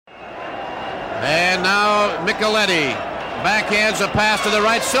And now Micheletti backhands a pass to the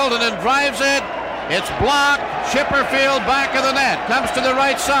right. Siltanen drives it. It's blocked. Chipperfield back of the net. Comes to the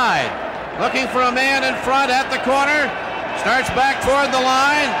right side. Looking for a man in front at the corner. Starts back toward the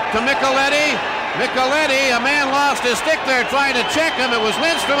line to Micheletti. Micheletti, a man lost his stick there trying to check him. It was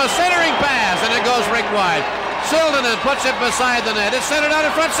Lindstrom, a centering pass, and it goes rink wide. Siltanen puts it beside the net. It's centered out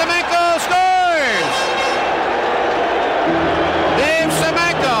in front. Semenko scores! Dave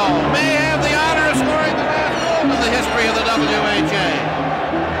Semenko may have the honor of scoring the last goal in the history of the WHA.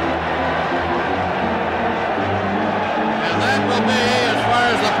 And that will be, as far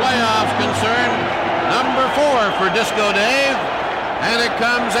as the playoffs concerned, number 4 for Disco Dave. And it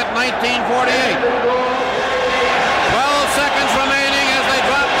comes at 1948. 12 seconds remaining as they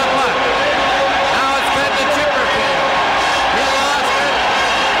drop the puck. Now it's fed to Chipperfield. He lost it.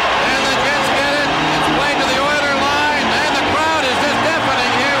 And the Jets get it. It's played to the Oiler line. And the crowd is just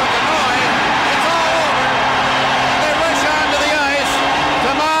deafening here with the noise. It's all over. And they rush onto the ice to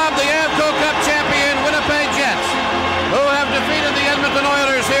mob the Avco Cup champion Winnipeg Jets, who have defeated the Edmonton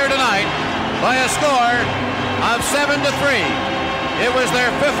Oilers here tonight by a score of 7-3. It was their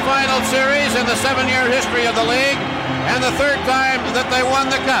 5th final series in the 7-year history of the league, and the 3rd time that they won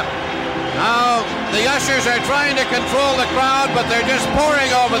the cup. Now, the ushers are trying to control the crowd, but they're just pouring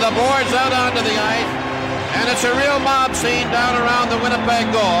over the boards out onto the ice, and it's a real mob scene down around the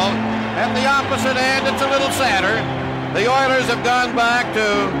Winnipeg goal. At the opposite end, it's a little sadder. The Oilers have gone back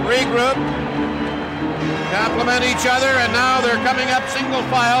to regroup, compliment each other, and now they're coming up single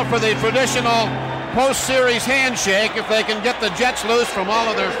file for the traditional post-series handshake if they can get the Jets loose from all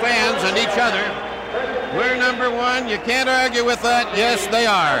of their fans and each other. We're number 1. You can't argue with that. Yes, they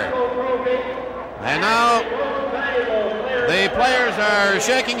are. And now the players are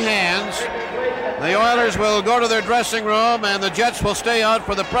shaking hands. The Oilers will go to their dressing room, and the Jets will stay out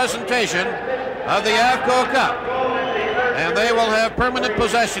for the presentation of the Avco Cup. And they will have permanent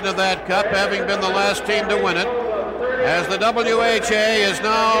possession of that cup, having been the last team to win it, as the WHA is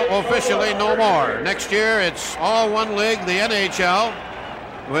now officially no more. Next year, it's all one league, the NHL,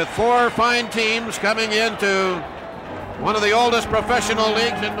 with 4 fine teams coming into one of the oldest professional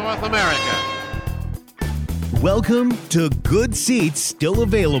leagues in North America. Welcome to Good Seats Still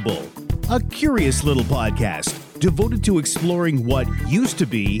Available, a curious little podcast devoted to exploring what used to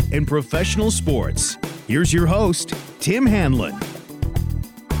be in professional sports. Here's your host, Tim Hanlon.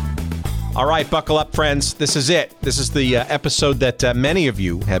 All right, buckle up, friends. This is it. This is the episode that many of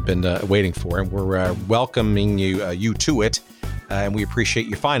you have been waiting for, and we're welcoming you to it, and we appreciate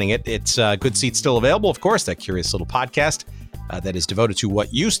you finding it. It's Good Seats Still Available, of course, that curious little podcast that is devoted to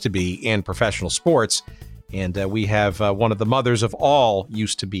what used to be in professional sports, and we have one of the mothers of all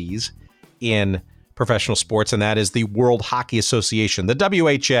used-to-bes in professional sports, and that is the World Hockey Association, the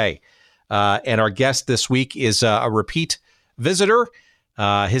WHA, and our guest this week is a repeat visitor.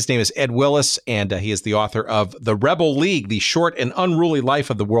 His name is Ed Willis, and he is the author of The Rebel League, The Short and Unruly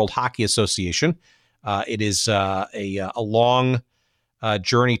Life of the World Hockey Association. It is a long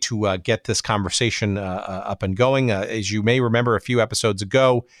journey to get this conversation up and going. As you may remember, a few episodes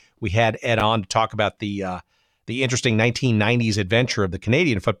ago, we had Ed on to talk about the interesting 1990s adventure of the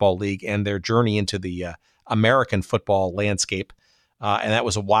Canadian Football League and their journey into the American football landscape. And that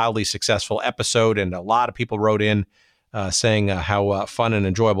was a wildly successful episode, and a lot of people wrote in saying how fun and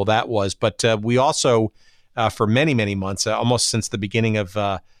enjoyable that was. But we also, for many, many months, almost since the beginning of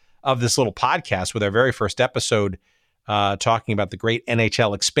this little podcast, with our very first episode talking about the great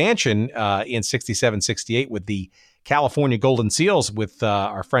NHL expansion in 67-68 with the California Golden Seals with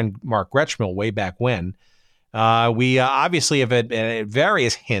our friend Mark Gretschmill way back when, we obviously have had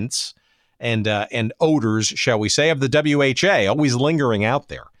various hints and odors, shall we say, of the WHA, always lingering out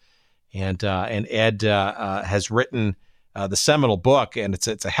there. And Ed has written the seminal book, and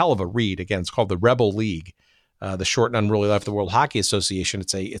it's a hell of a read. Again, it's called The Rebel League, The Short and Unruly Life of the World Hockey Association.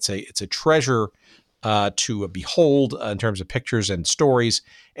 It's a treasure to behold in terms of pictures and stories,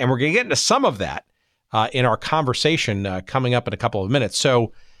 and we're going to get into some of that in our conversation coming up in a couple of minutes.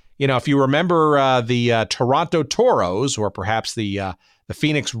 So, if you remember the Toronto Toros, or perhaps the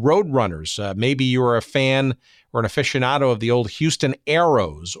Phoenix Roadrunners, maybe you're a fan or an aficionado of the old Houston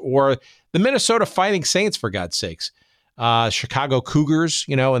Aeros, or the Minnesota Fighting Saints, for God's sakes, Chicago Cougars,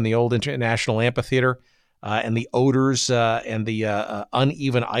 in the old International Amphitheater, and the odors and the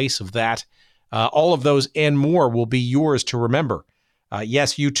uneven ice of that. All of those and more will be yours to remember.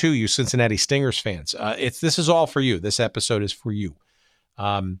 Yes, you too, you Cincinnati Stingers fans. This is all for you. This episode is for you.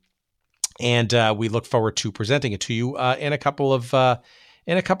 And we look forward to presenting it to you in a couple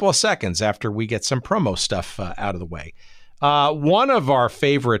of seconds after we get some promo stuff out of the way. One of our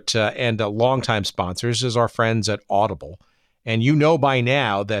favorite and longtime sponsors is our friends at Audible. And you know by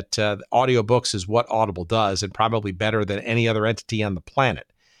now that audiobooks is what Audible does, and probably better than any other entity on the planet.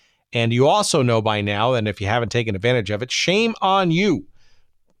 And you also know by now, and if you haven't taken advantage of it, shame on you.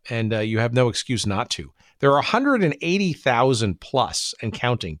 And you have no excuse not to. There are 180,000 plus and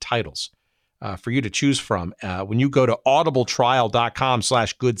counting titles for you to choose from when you go to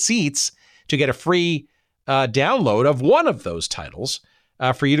audibletrial.com/goodseats to get a free download of one of those titles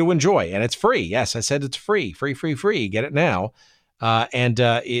for you to enjoy. And it's free. Yes, I said it's free. Free. Get it now. And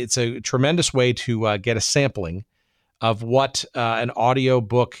it's a tremendous way to get a sampling of what an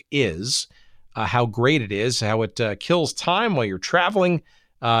audiobook is, how great it is, how it kills time while you're traveling.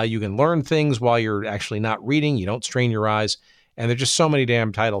 You can learn things while you're actually not reading. You don't strain your eyes. And there's just so many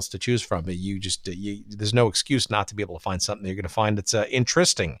damn titles to choose from. There's no excuse not to be able to find something you're going to find that's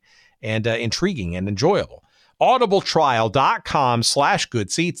interesting and intriguing and enjoyable.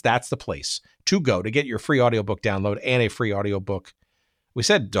 audibletrial.com/goodseats. That's the place to go to get your free audiobook download and a free audiobook. We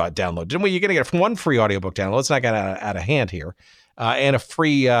said download, didn't we? You're going to get one free audiobook download. Let's not get out of hand here. And a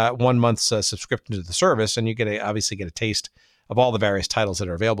free 1 month subscription to the service. And you obviously get a taste of all the various titles that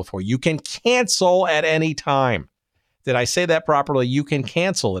are available for you. You can cancel at any time. Did I say that properly? You can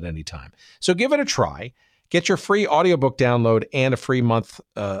cancel at any time. So give it a try. Get your free audiobook download and a free month's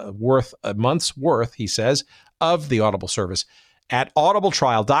worth, he says, of the Audible service at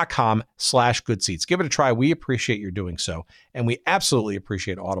audibletrial.com/goodseats. Give it a try. We appreciate your doing so. And we absolutely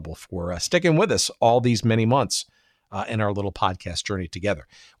appreciate Audible for sticking with us all these many months in our little podcast journey together.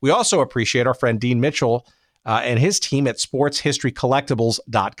 We also appreciate our friend Dean Mitchell and his team at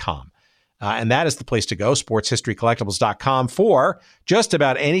sportshistorycollectibles.com. And that is the place to go, sportshistorycollectibles.com, for just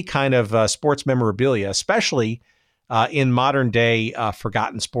about any kind of sports memorabilia, especially in modern day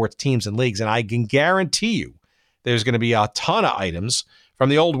forgotten sports teams and leagues. And I can guarantee you there's going to be a ton of items from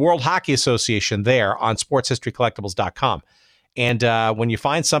the old World Hockey Association there on sportshistorycollectibles.com. And when you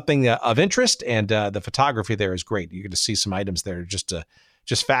find something of interest, and the photography there is great, you're going to see some items there just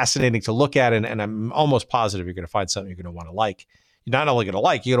fascinating to look at. And I'm almost positive you're going to find something you're going to want to like. You're not only going to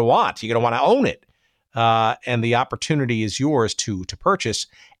like, you're going to want to own it. And the opportunity is yours to purchase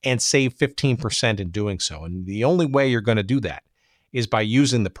and save 15% in doing so. And the only way you're going to do that is by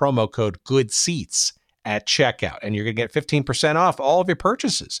using the promo code GOODSEATS at checkout. And you're going to get 15% off all of your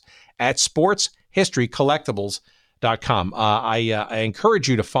purchases at sportshistorycollectibles.com. I encourage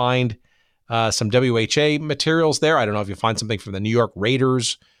you to find some WHA materials there. I don't know if you find something from the New York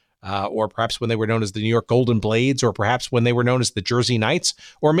Raiders, or perhaps when they were known as the New York Golden Blades, or perhaps when they were known as the Jersey Knights,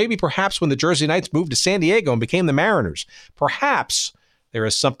 or maybe perhaps when the Jersey Knights moved to San Diego and became the Mariners. Perhaps there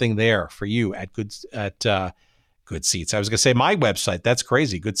is something there for you at Good Seats. I was going to say my website. That's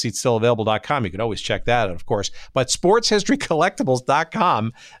crazy. GoodSeatsStillAvailable.com. You can always check that out, of course. But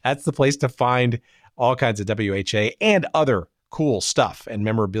SportsHistoryCollectibles.com, that's the place to find all kinds of WHA and other cool stuff and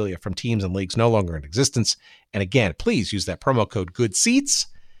memorabilia from teams and leagues no longer in existence. And again, please use that promo code GOODSEATS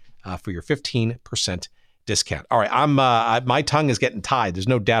for your 15% discount. All right, my tongue is getting tied. There's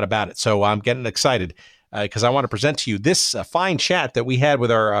no doubt about it. So I'm getting excited because I want to present to you this fine chat that we had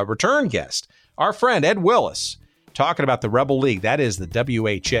with our return guest, our friend Ed Willis, talking about the Rebel League. That is the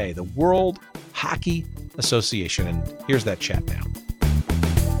WHA, the World Hockey Association. And here's that chat now.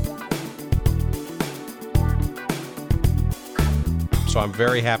 So I'm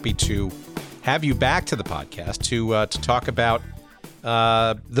very happy to have you back to the podcast to talk about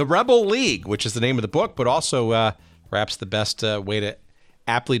the Rebel League, which is the name of the book, but also perhaps the best way to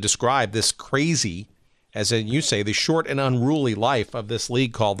aptly describe this crazy, as you say, the short and unruly life of this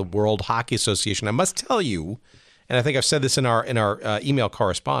league called the World Hockey Association. I must tell you, and I think I've said this in our email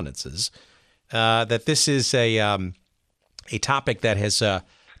correspondences, that this is a topic that has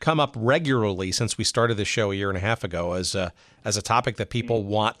come up regularly since we started the show a year and a half ago as a topic that people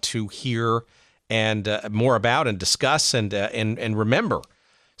want to hear and more about and discuss and remember.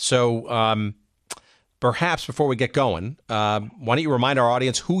 So perhaps before we get going, why don't you remind our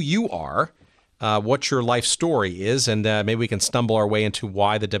audience who you are, what your life story is, and maybe we can stumble our way into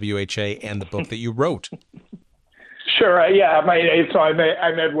why the WHA and the book that you wrote. Sure. Yeah.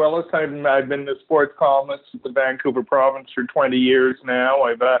 I'm Ed Willis. I've been the sports columnist at the Vancouver Province for 20 years now.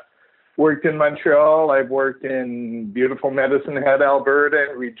 I've worked in Montreal. I've worked in beautiful Medicine Hat, Alberta,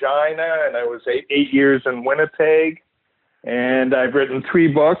 and Regina, and I was 8 years in Winnipeg. And I've written 3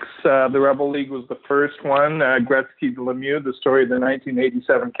 books. The Rebel League was the first one. Gretzky Lemieux, the story of the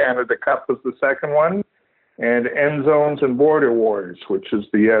 1987 Canada Cup, was the second one. And End Zones and Border Wars, which is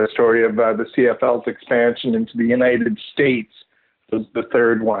the story of the CFL's expansion into the United States was the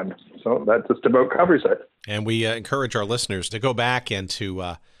third one. So that just about covers it. And we encourage our listeners to go back and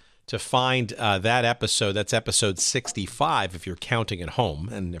to find that episode. That's episode 65, if you're counting at home,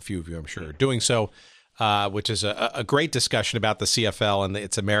 and a few of you, I'm sure, are doing so, which is a great discussion about the CFL and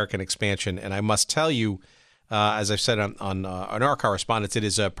its American expansion. And I must tell you, as I've said on our correspondence, it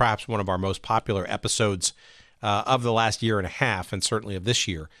is perhaps one of our most popular episodes of the last year and a half, and certainly of this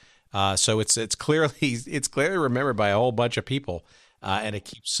year. So it's clearly remembered by a whole bunch of people, and it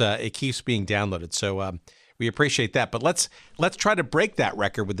keeps being downloaded. So we appreciate that. But let's try to break that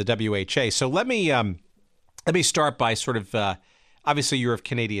record with the WHA. So let me start by sort of obviously you're of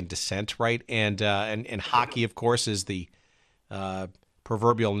Canadian descent, right? And hockey, of course, is the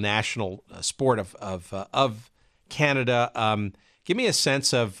proverbial national sport of Canada. Give me a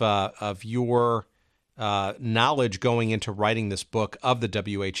sense of your knowledge going into writing this book of the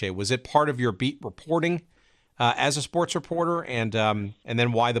WHA. Was it part of your beat reporting as a sports reporter, and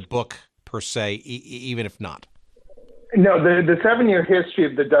then why the book per se, even if not? No, the 7-year history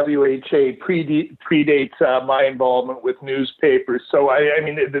of the WHA predates my involvement with newspapers. So I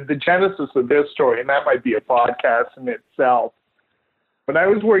mean, the genesis of this story, and that might be a podcast in itself. When I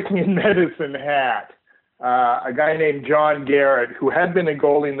was working in Medicine Hat, a guy named John Garrett, who had been a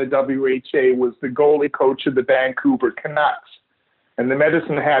goalie in the WHA, was the goalie coach of the Vancouver Canucks. And the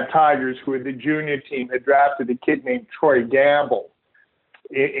Medicine Hat Tigers, who were the junior team, had drafted a kid named Troy Gamble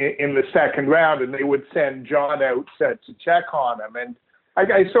in the second round, and they would send John out to check on him. And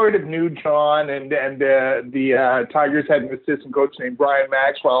I sort of knew John, and the Tigers had an assistant coach named Brian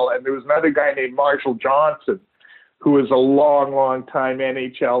Maxwell, and there was another guy named Marshall Johnson, who was a long time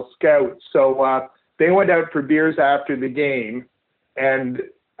NHL scout. So they went out for beers after the game, and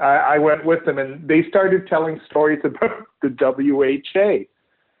I went with them, and they started telling stories about the WHA.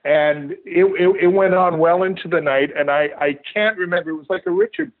 And it went on well into the night, and I can't remember. It was like a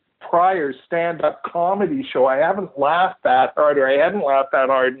Richard Pryor stand-up comedy show. I haven't laughed that hard, or I hadn't laughed that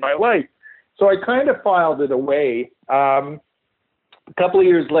hard in my life. So I kind of filed it away. A couple of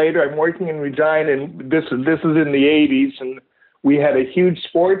years later, I'm working in Regina, and this is in the 80s, and we had a huge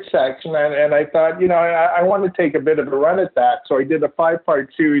sports section, and I thought, I want to take a bit of a run at that. So I did a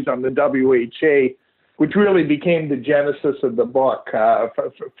 5-part series on the WHA, which really became the genesis of the book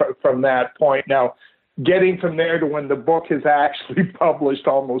from that point. Now, getting from there to when the book is actually published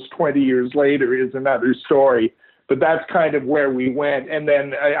almost 20 years later is another story. But that's kind of where we went. And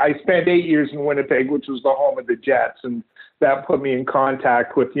then I spent 8 years in Winnipeg, which was the home of the Jets, and that put me in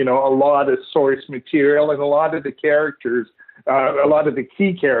contact with, a lot of source material and a lot of the characters, a lot of the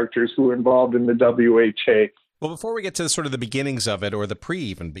key characters who were involved in the WHA. Well, before we get to sort of the beginnings of it, or the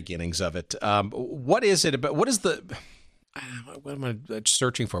pre-even beginnings of it, what is it about? What am I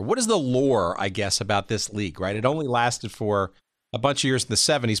searching for? What is the lore, I guess, about this league, right? It only lasted for a bunch of years in the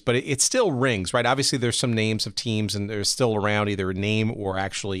 70s, but it still rings, right? Obviously, there's some names of teams, and they're still around, either a name or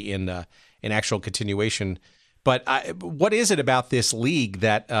actually in actual continuation. But what is it about this league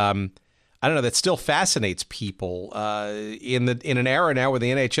that I don't know, that still fascinates people in an era now where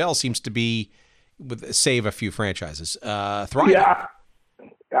the NHL seems to be, save a few franchises, thriving? Yeah,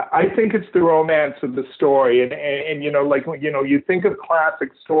 I think it's the romance of the story, and you think of classic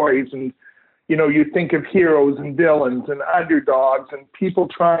stories, and you think of heroes and villains and underdogs and people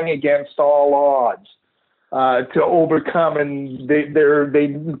trying against all odds to overcome, and they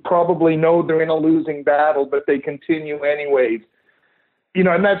probably know they're in a losing battle, but they continue anyways.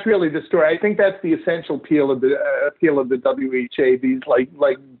 And that's really the story. I think that's the essential appeal of the WHA. These like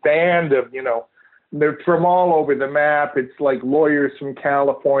band of they're from all over the map. It's like lawyers from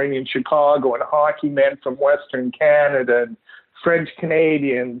California and Chicago, and hockey men from Western Canada, and French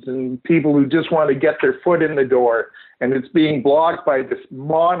Canadians, and people who just want to get their foot in the door. And it's being blocked by this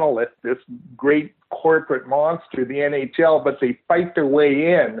monolith, this great corporate monster, the NHL. But they fight their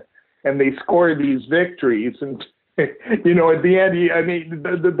way in, and they score these victories. And at the end, I mean,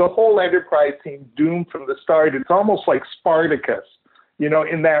 the whole enterprise seems doomed from the start. It's almost like Spartacus,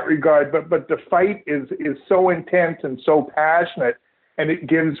 in that regard. But the fight is so intense and so passionate, and it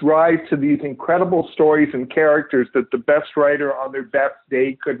gives rise to these incredible stories and characters that the best writer on their best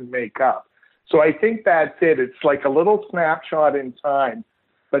day couldn't make up. So I think that's it. It's like a little snapshot in time,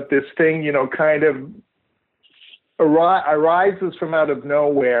 but this thing, kind of arises from out of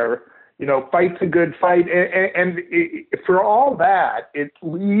nowhere. Fight's a good fight, and for all that, it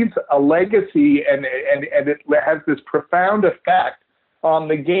leaves a legacy, and it has this profound effect on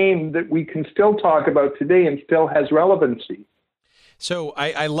the game that we can still talk about today and still has relevancy. So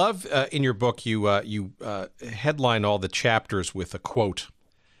I love in your book you headline all the chapters with a quote,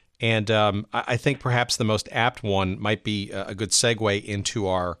 And I think perhaps the most apt one might be a good segue into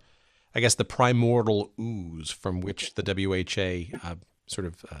our, I guess, the primordial ooze from which the WHA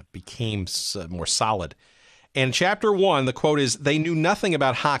became more solid. And chapter 1, the quote is, "They knew nothing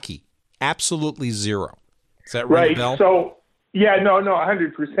about hockey, absolutely zero." Is that ring a bell? So, yeah, no,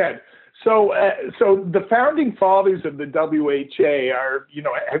 100%. So the founding fathers of the WHA are,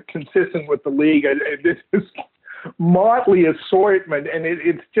 consistent with the league. This is motley assortment, and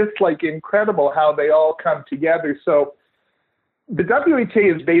it's just like incredible how they all come together. So the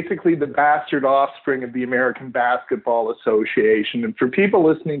WHA is basically the bastard offspring of the American Basketball Association. And for people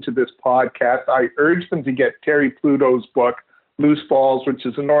listening to this podcast, I urge them to get Terry Pluto's book, Loose Balls, which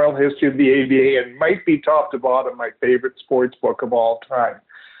is an oral history of the ABA and might be top to bottom my favorite sports book of all time.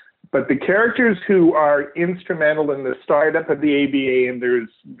 But the characters who are instrumental in the startup of the ABA, and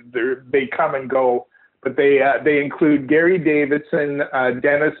they come and go, but they include Gary Davidson,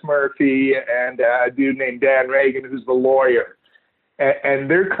 Dennis Murphy, and a dude named Dan Reagan, who's the lawyer. And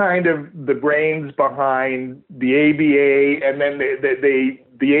they're kind of the brains behind the ABA, and then the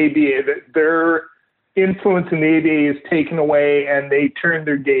ABA, their influence in the ABA is taken away, and they turn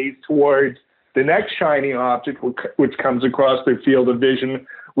their gaze towards the next shiny object which comes across their field of vision,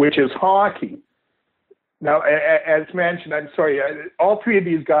 which is hockey. Now, as mentioned, I'm sorry, all three of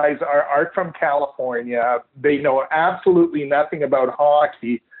these guys are from California. They know absolutely nothing about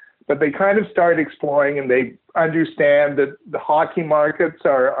hockey, but they kind of start exploring, and they understand that the hockey markets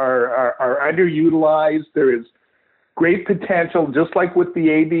are underutilized. There is great potential, just like with the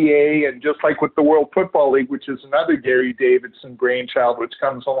ABA and just like with the World Football League, which is another Gary Davidson brainchild, which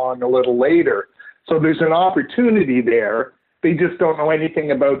comes along a little later. So there's an opportunity there. They just don't know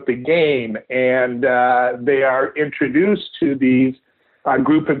anything about the game, and they are introduced to these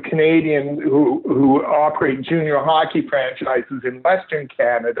group of Canadians who operate junior hockey franchises in Western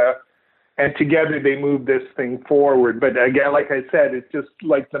Canada, and together they move this thing forward. But again, like I said, it's just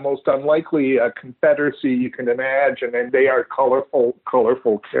like the most unlikely confederacy you can imagine, and they are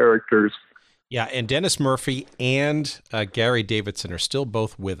colorful characters. Yeah, and Dennis Murphy and Gary Davidson are still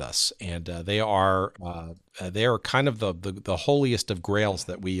both with us, and they are kind of the holiest of grails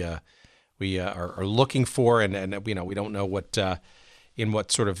that we are looking for, and we don't know what in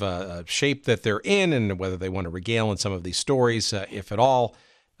what sort of shape that they're in, and whether they want to regale in some of these stories, if at all.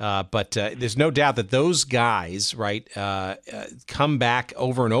 But there's no doubt that those guys, right, come back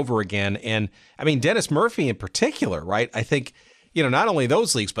over and over again, and I mean Dennis Murphy in particular, right? I think. Not only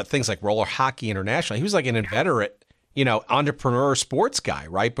those leagues, but things like Roller Hockey International. He was like an inveterate, entrepreneur sports guy,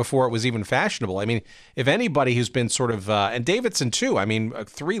 right? Before it was even fashionable. I mean, if anybody who's been sort of, and Davidson too, I mean,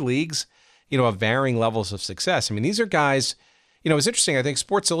 3 leagues, of varying levels of success. I mean, these are guys, it was interesting. I think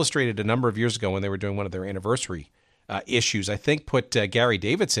Sports Illustrated a number of years ago when they were doing one of their anniversary issues, I think put Gary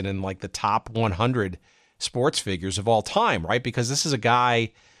Davidson in like the top 100 sports figures of all time, right? Because this is a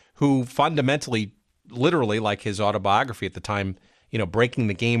guy who fundamentally, literally, like his autobiography at the time, breaking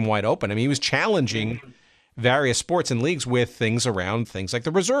the game wide open. I mean, he was challenging various sports and leagues with things around things like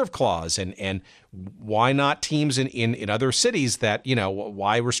the reserve clause and why not teams in other cities that,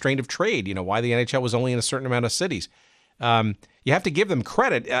 why restraint of trade, why the NHL was only in a certain amount of cities. You have to give them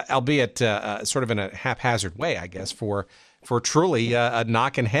credit, albeit sort of in a haphazard way, I guess, for truly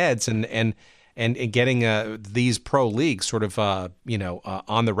knocking heads and getting these pro leagues sort of,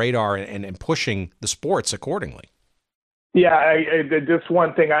 on the radar and pushing the sports accordingly. Yeah, just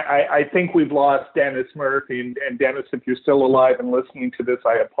one thing. I think we've lost Dennis Murphy. And Dennis, if you're still alive and listening to this,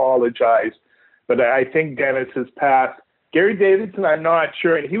 I apologize. But I think Dennis has passed. Gary Davidson, I'm not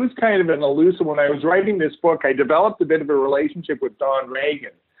sure. And he was kind of an elusive. When I was writing this book, I developed a bit of a relationship with Don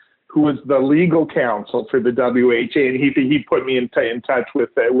Reagan, who was the legal counsel for the WHA, and he put me in touch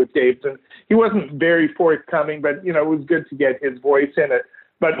with Davidson. He wasn't very forthcoming, but it was good to get his voice in it.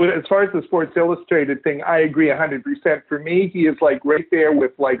 But as far as the Sports Illustrated thing, I agree 100%. For me, he is like right there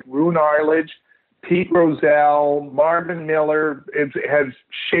with like Roone Arledge, Pete Rozelle, Marvin Miller. It has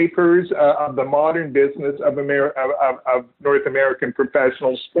shapers of the modern business of North American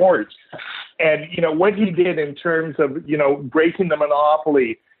professional sports. And what he did in terms of breaking the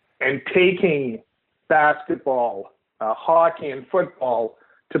monopoly and taking basketball, hockey, and football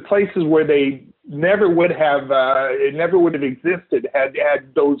to places where they never would have existed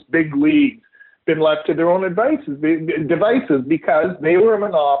had those big leagues been left to their own devices, because they were a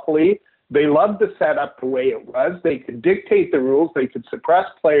monopoly. They loved the setup the way it was. They could dictate the rules. They could suppress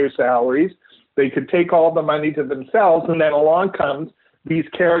player salaries. They could take all the money to themselves. And then along comes these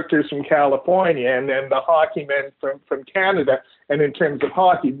characters from California and then the hockey men from Canada. And in terms of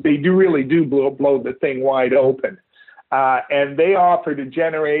hockey, they really do blow the thing wide open. and they offered a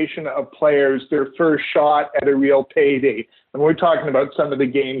generation of players their first shot at a real payday. And we're talking about some of the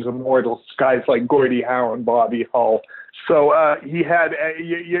game's immortals, guys like Gordie Howe and Bobby Hull. So he had,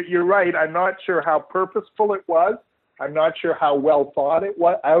 you're right, I'm not sure how purposeful it was. I'm not sure how well thought it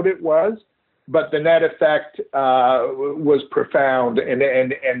was, but the net effect was profound, and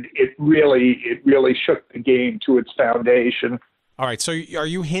it really shook the game to its foundation. All right, so are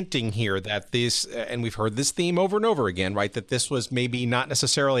you hinting here that this, and we've heard this theme over and over again, right, that this was maybe not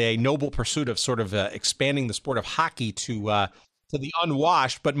necessarily a noble pursuit of sort of expanding the sport of hockey to the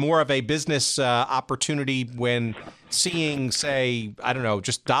unwashed, but more of a business opportunity when seeing, say, I don't know,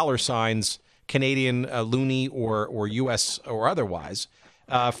 just dollar signs, Canadian loonie or U.S. or otherwise,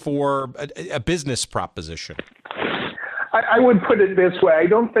 for a business proposition? I would put it this way. I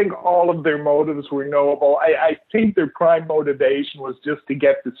don't think all of their motives were knowable. I think their prime motivation was just to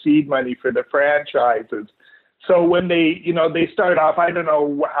get the seed money for the franchises. So when they start off, I don't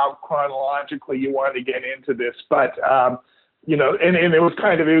know how chronologically you want to get into this, but, and it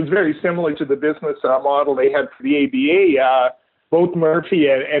was very similar to the business model they had for the ABA. Both Murphy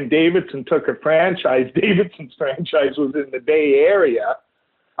and Davidson took a franchise. Davidson's franchise was in the Bay Area.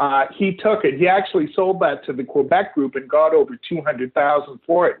 He took it. He actually sold that to the Quebec group and got over $200,000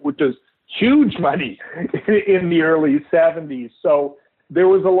 for it, which is huge money in the early 70s. So there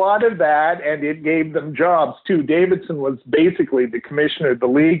was a lot of that, and it gave them jobs too. Davidson was basically the commissioner of the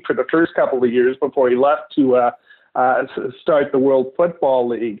league for the first couple of years before he left to start the World Football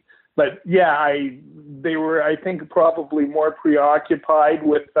League. But yeah, they were, I think, probably more preoccupied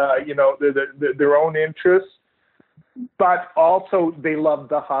with their own interests. But also they loved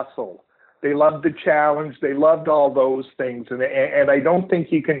the hustle. They loved the challenge. They loved all those things. And I don't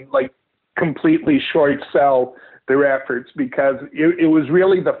think you can completely short sell their efforts, because it was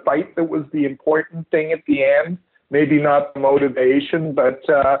really the fight that was the important thing at the end, maybe not the motivation. But,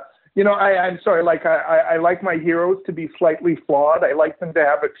 I'm sorry, I like my heroes to be slightly flawed. I like them to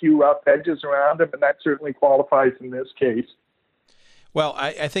have a few rough edges around them, and that certainly qualifies in this case. Well,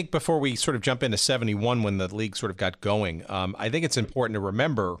 I think before we sort of jump into 71, when the league sort of got going, I think it's important to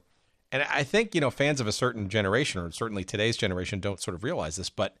remember, and I think, fans of a certain generation, or certainly today's generation, don't sort of realize this,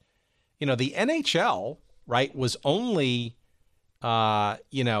 but, the NHL, right, was only,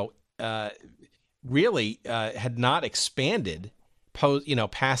 really had not expanded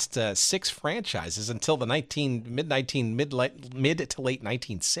past 6 franchises until the mid to late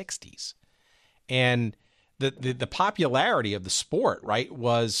 1960s. And the popularity of the sport, right,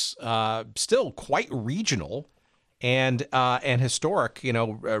 was still quite regional and historic,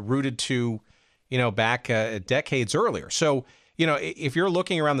 rooted to, back decades earlier. So, if you're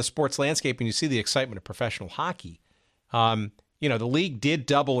looking around the sports landscape and you see the excitement of professional hockey, the league did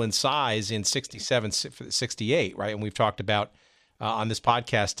double in size in 67, 68, right? And we've talked about on this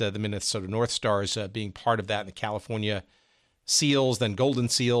podcast the Minnesota North Stars being part of that, and the California Seals, then Golden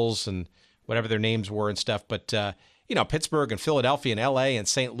Seals, and whatever their names were and stuff. But, Pittsburgh and Philadelphia and L.A. and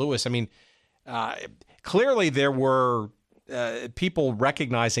St. Louis, I mean, clearly there were people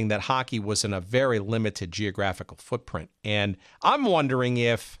recognizing that hockey was in a very limited geographical footprint. And I'm wondering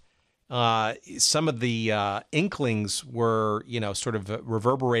if some of the inklings were, sort of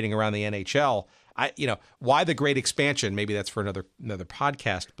reverberating around the NHL. Why the great expansion? Maybe that's for another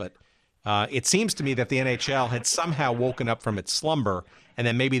podcast, but it seems to me that the NHL had somehow woken up from its slumber, and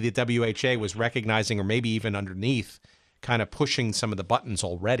then maybe the WHA was recognizing, or maybe even underneath, kind of pushing some of the buttons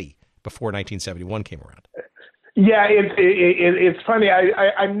already before 1971 came around. Yeah, it's funny.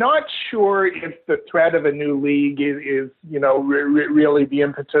 I'm not sure if the threat of a new league is really the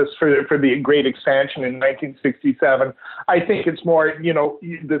impetus for the great expansion in 1967. I think it's more,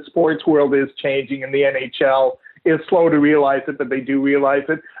 the sports world is changing, and the NHL is slow to realize it, but they do realize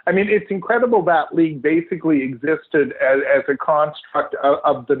it. I mean, it's incredible that league basically existed as a construct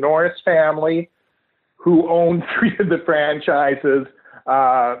of the Norris family, who owned 3 of the franchises,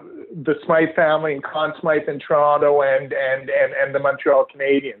 the Smythe family and Conn Smythe in Toronto, and the Montreal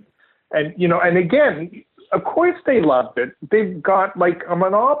Canadiens. And, and again, of course they loved it. They've got like a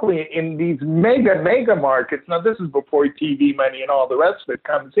monopoly in these mega markets. Now, this is before TV money and all the rest of it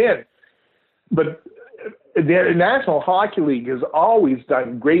comes in. But the National Hockey League has always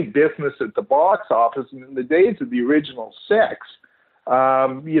done great business at the box office. And in the days of the original 6,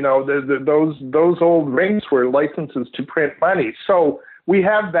 those old rinks were licenses to print money. So we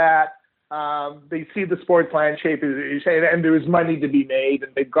have that. They see the sports landscape, and there is money to be made,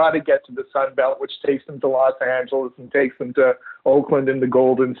 and they've got to get to the Sun Belt, which takes them to Los Angeles and takes them to Oakland and the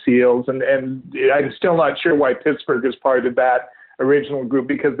Golden Seals. And I'm still not sure why Pittsburgh is part of that original group,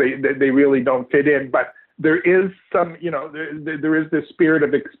 because they really don't fit in. But there is some, there is this spirit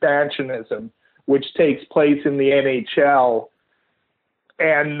of expansionism which takes place in the NHL.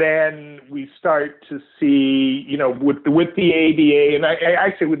 And then we start to see, with the ABA, and I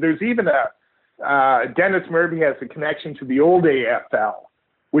actually, there's even Dennis Murphy has a connection to the old AFL,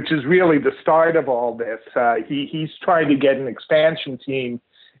 which is really the start of all this. He's trying to get an expansion team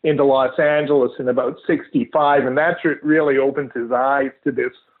into Los Angeles in about 65, and that's what really opens his eyes to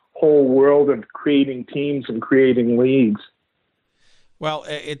this whole world of creating teams and creating leagues. Well,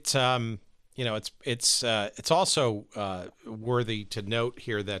 it's also worthy to note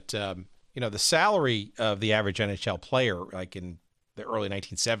here that the salary of the average NHL player, like in the early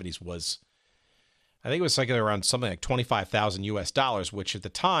 1970s, was, I think it was like around something like $25,000 US, which at the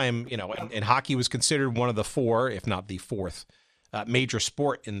time, and hockey was considered one of the four, if not the fourth, major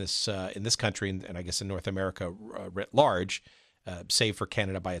sport in this country, and I guess in North America writ large. Save for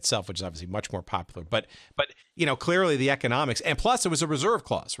Canada by itself, which is obviously much more popular. But clearly the economics, and plus it was a reserve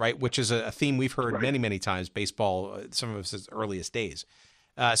clause, right? Which is a theme we've heard many, many times, baseball, some of us earliest days.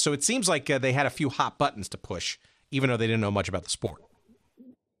 So it seems like they had a few hot buttons to push, even though they didn't know much about the sport.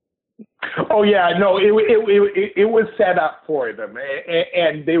 Oh yeah, no, it was set up for them,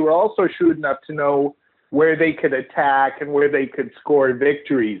 and they were also shrewd enough to know where they could attack and where they could score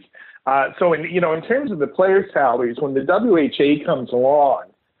victories. So in terms of the player salaries, when the WHA comes along,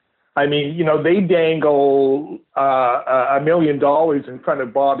 I mean, they dangle $1 million in front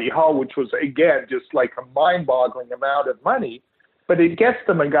of Bobby Hull, which was, again, just like a mind-boggling amount of money. But it gets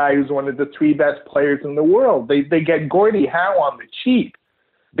them a guy who's one of the three best players in the world. They get Gordie Howe on the cheap.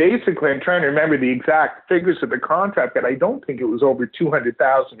 Basically, I'm trying to remember the exact figures of the contract, but I don't think it was over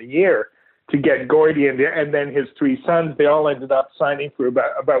 $200,000 a year to get Gordie and then his three sons. They all ended up signing for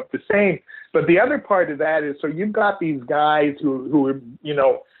about the same. But the other part of that is, so you've got these guys who are,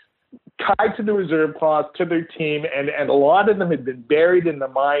 tied to the reserve clause, to their team, and a lot of them had been buried in the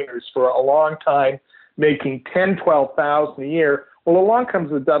minors for a long time, making $10,000-12,000 a year. Well, along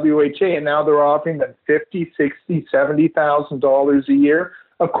comes the WHA, and now they're offering them $50,000, $60,000, $70,000 a year.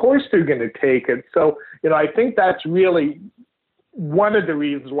 Of course they're going to take it. So, I think that's really one of the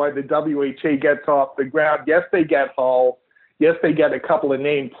reasons why the WHA gets off the ground. Yes, they get Hull. Yes, they get a couple of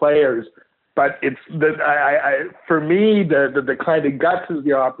named players. But it's for me, the kind of guts of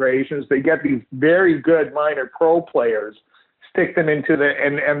the operations. They get these very good minor pro players, stick them into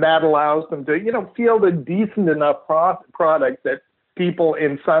and that allows them to, field a decent enough product that people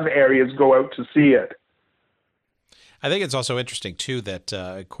in some areas go out to see it. I think it's also interesting too that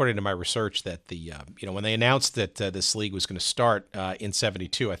according to my research, that the when they announced that this league was going to start in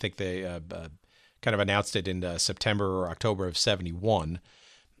 '72, I think they kind of announced it in September or October of '71.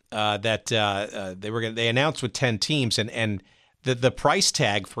 That they announced with 10 teams, and the price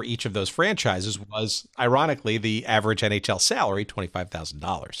tag for each of those franchises was, ironically, the average NHL salary,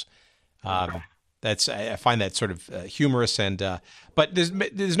 $25,000. I find that sort of humorous, but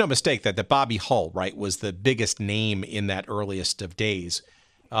there's no mistake that Bobby Hull, right, was the biggest name in that earliest of days.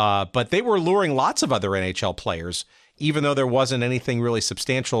 But they were luring lots of other NHL players, even though there wasn't anything really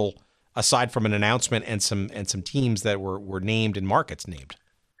substantial aside from an announcement and some teams that were named and markets named.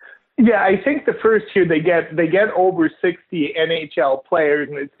 Yeah, I think the first year they get over 60 NHL players,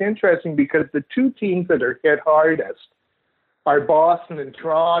 and it's interesting because the two teams that are hit hardest are Boston and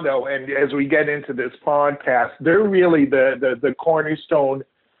Toronto, and as we get into this podcast, they're really the cornerstone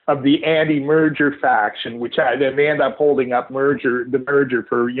of the anti-merger faction, which they end up holding up the merger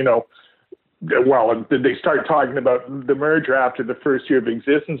for, well, they start talking about the merger after the first year of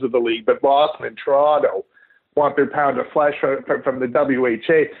existence of the league, but Boston and Toronto want their pound of flesh from the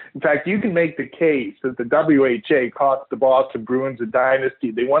WHA. In fact, you can make the case that the WHA cost the Boston Bruins a dynasty.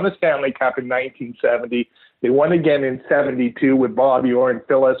 They won the Stanley Cup in 1970. They won again in 72 with Bobby Orr and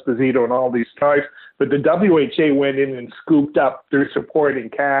Phil Esposito and all these stars. But the WHA went in and scooped up their supporting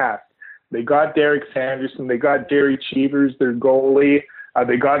cast. They got Derek Sanderson. They got Jerry Cheevers, their goalie.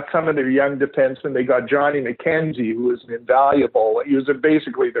 They got some of their young defensemen. They got Johnny McKenzie, who was an invaluable. He was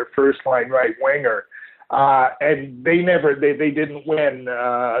basically their first-line right winger. And they didn't win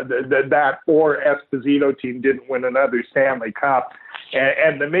that or Esposito team didn't win another Stanley Cup.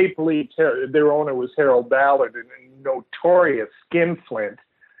 And the Maple Leafs, their owner was Harold Ballard, a notorious skinflint.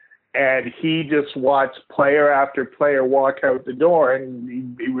 And he just watched player after player walk out the door,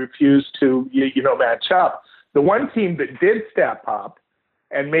 and he refused to, match up. The one team that did step up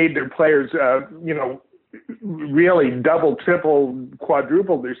and made their players, really double, triple,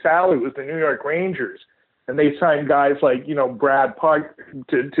 quadruple their salary was the New York Rangers. And they signed guys like, Brad Park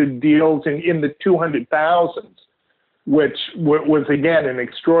to deals in the 200,000s. which was, again, an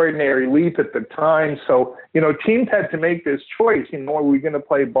extraordinary leap at the time. So, teams had to make this choice. Are we going to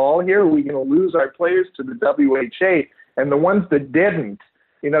play ball here? Are we going to lose our players to the WHA? And the ones that didn't,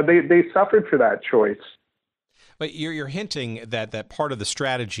 they suffered for that choice. But you're hinting that part of the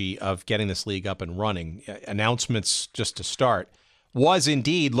strategy of getting this league up and running, announcements just to start, was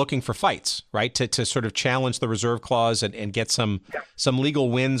indeed looking for fights, right? To sort of challenge the reserve clause and get some legal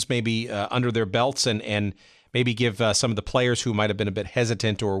wins maybe under their belts and maybe give some of the players who might have been a bit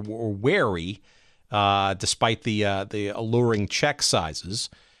hesitant or wary, despite the alluring check sizes,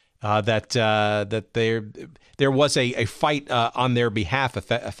 that there was a fight on their behalf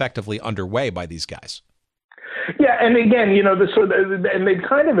effectively underway by these guys. Yeah, and again, and they've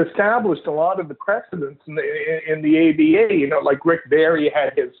kind of established a lot of the precedents in the ABA. Like Rick Barry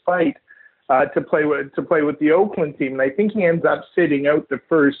had his fight to play with the Oakland team, and I think he ends up sitting out the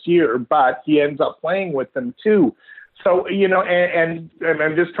first year, but he ends up playing with them too. So and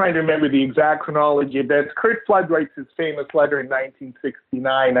I'm just trying to remember the exact chronology of that. Curt Flood writes his famous letter in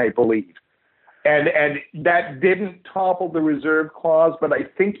 1969, I believe. And that didn't topple the reserve clause, but I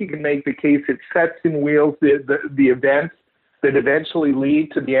think you can make the case it sets in wheels the events that eventually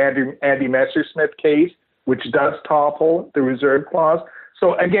lead to the Andy Messersmith case, which does topple the reserve clause.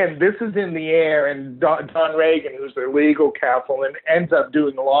 So again, this is in the air, and Don Reagan, who's their legal counsel, and ends up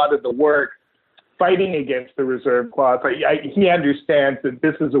doing a lot of the work fighting against the reserve clause. He understands that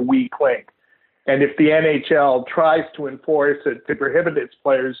this is a weak link. And if the NHL tries to enforce it to prohibit its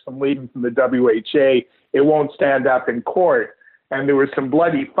players from leaving from the WHA, it won't stand up in court. And there were some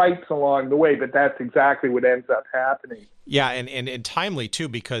bloody fights along the way, but that's exactly what ends up happening. Yeah, and timely, too,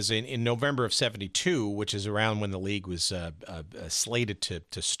 because in November of 72, which is around when the league was slated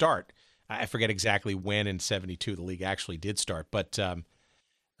to start, I forget exactly when in 72 the league actually did start, but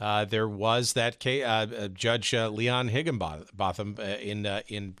there was that case, Judge Leon Higginbotham in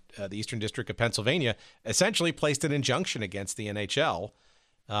the Eastern District of Pennsylvania essentially placed an injunction against the NHL,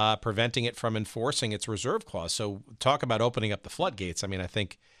 preventing it from enforcing its reserve clause. So talk about opening up the floodgates. I mean, I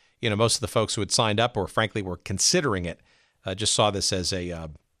think most of the folks who had signed up or frankly were considering it just saw this as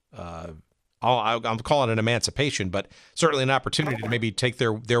I'm calling it an emancipation, but certainly an opportunity to maybe take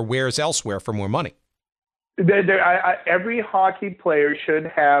their wares elsewhere for more money. Every hockey player should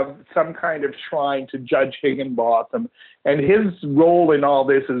have some kind of shrine to Judge Higginbotham, and his role in all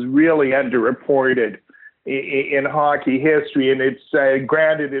this is really underreported in hockey history, and it's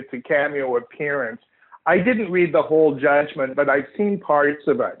granted it's a cameo appearance. I didn't read the whole judgment, but I've seen parts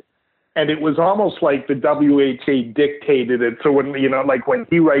of it, and it was almost like the WHA dictated it. So when like when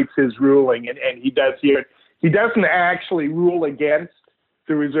he writes his ruling, and he does here, he doesn't actually rule against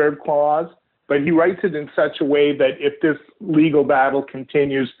the reserve clause, but he writes it in such a way that if this legal battle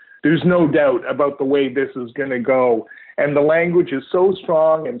continues, there's no doubt about the way this is going to go. And the language is so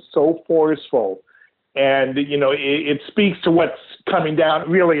strong and so forceful. And, it speaks to what's coming down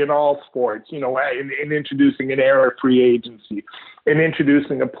really in all sports, in introducing an era of free agency, in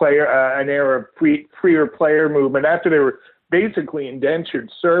introducing an era of freer player movement after they were basically indentured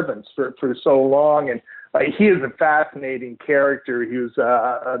servants for so long. And he is a fascinating character. He was,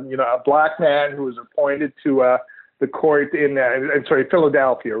 a black man who was appointed to the court in,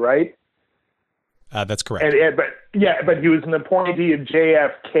 Philadelphia, right? That's correct. But he was an appointee of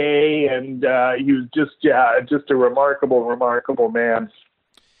JFK, and he was just a remarkable man.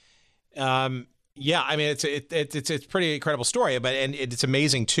 Yeah, I mean it's a pretty incredible story, and it's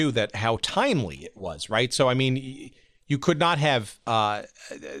amazing too that how timely it was, right? So I mean, you could not have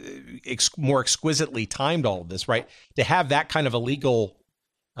more exquisitely timed all of this, right? To have that kind of a legal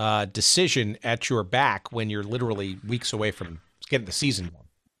decision at your back when you're literally weeks away from getting the season going.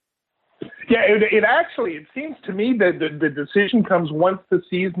 Yeah, it seems to me that the decision comes once the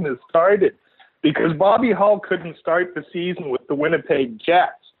season is started, because Bobby Hull couldn't start the season with the Winnipeg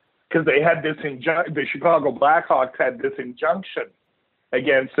Jets because they had this the Chicago Blackhawks had this injunction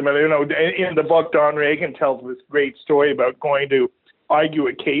against him. And, in the book, Don Reagan tells this great story about going to argue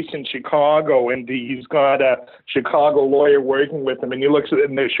a case in Chicago, and he's got a Chicago lawyer working with him, and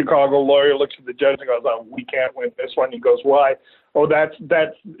the Chicago lawyer looks at the judge and goes, "Oh, we can't win this one." He goes, "Why?" "Oh,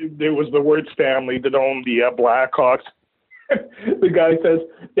 there was the Wirtz family that owned the Blackhawks." The guy says,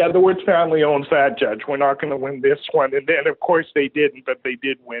 "Yeah, the Wirtz family owns that, Judge. We're not going to win this one." And then, of course, they didn't, but they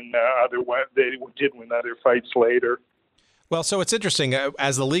did win They did win other fights later. Well, so it's interesting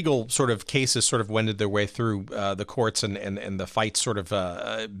as the legal sort of cases sort of wended their way through the courts and the fights sort of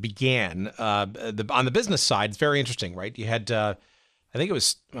began. On the business side, it's very interesting, right? You had, I think it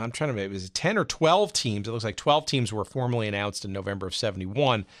was, it was 10 or 12 teams. It looks like 12 teams were formally announced in November of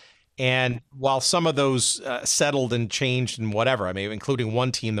 71. And while some of those settled and changed and whatever, I mean, including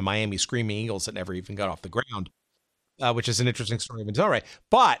one team, the Miami Screaming Eagles, that never even got off the ground, which is an interesting story in its own right.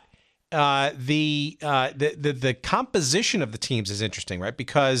 But the composition of the teams is interesting, right?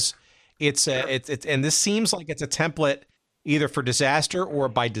 Because it's and this seems like it's a template either for disaster or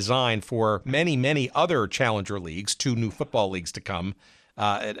by design for many other challenger leagues, 2 new football leagues to come.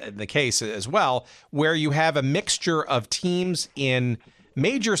 In the case as well, where you have a mixture of teams in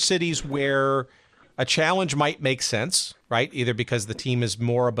major cities where a challenge might make sense, right? Either because the team is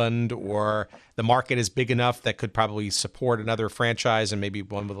moribund or the market is big enough that could probably support another franchise and maybe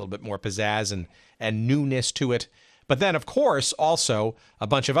one with a little bit more pizzazz and newness to it. But then, of course, also a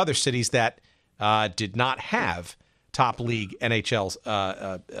bunch of other cities that did not have top league NHL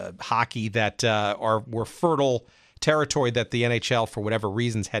hockey that were fertile territory that the NHL, for whatever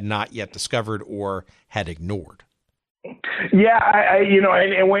reasons, had not yet discovered or had ignored. Yeah,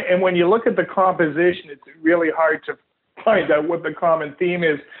 and when you look at the composition, it's really hard to find out what the common theme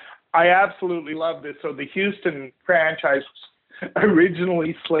is. I absolutely love this. So the Houston franchise was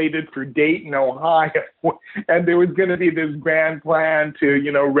originally slated for Dayton, Ohio, and there was going to be this grand plan to,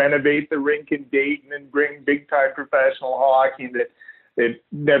 renovate the rink in Dayton and bring big-time professional hockey that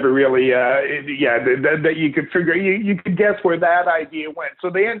never really, that you could figure, you could guess where that idea went.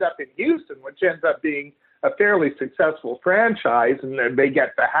 So they end up in Houston, which ends up being a fairly successful franchise, and then they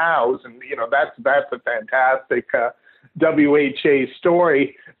get the house, and that's a fantastic WHA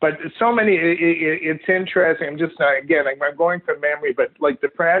story. But so many, it's interesting. I'm just I'm going from memory, but like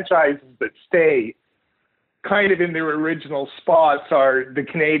the franchises that stay kind of in their original spots are the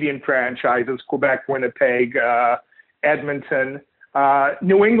Canadian franchises: Quebec, Winnipeg, Edmonton.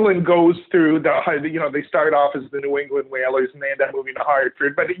 New England goes through they start off as the New England Whalers and they end up moving to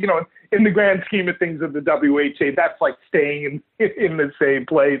Hartford. But, in the grand scheme of things of the WHA, that's like staying in the same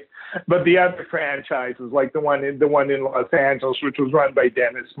place. But the other franchises, like the one in Los Angeles, which was run by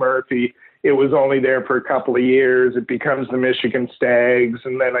Dennis Murphy, it was only there for a couple of years. It becomes the Michigan Stags,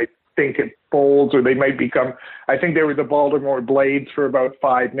 and then I think it folds, or they might become, I think they were the Baltimore Blades for about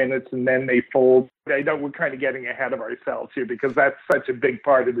 5 minutes, and then they fold. I know we're kind of getting ahead of ourselves here because that's such a big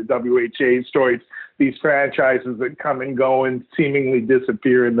part of the WHA story. It's these franchises that come and go and seemingly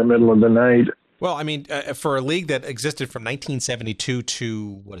disappear in the middle of the night. Well, I mean, for a league that existed from 1972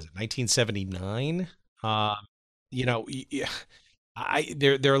 to, 1979,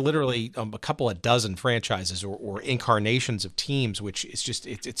 there are literally a couple of dozen franchises or incarnations of teams, which is just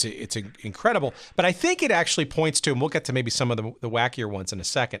it's incredible. But I think it actually points to, and we'll get to maybe some of the wackier ones in a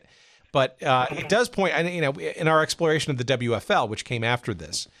second. But it does point, in our exploration of the WFL, which came after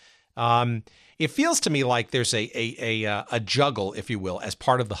this, it feels to me like there's a juggle, if you will, as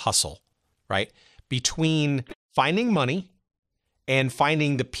part of the hustle, right, between finding money and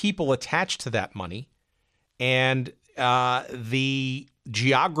finding the people attached to that money, and the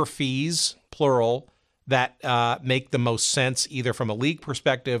geographies, plural, that make the most sense, either from a league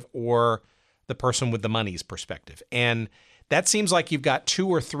perspective or the person with the money's perspective. And that seems like you've got 2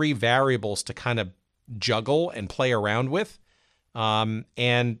 or 3 variables to kind of juggle and play around with. And,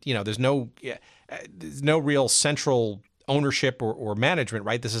 there's no real central ownership or management,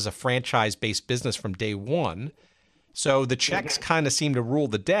 right? This is a franchise-based business from day one. So the checks kind of seem to rule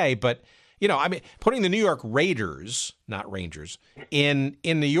the day. But, putting the New York Raiders, not Rangers, in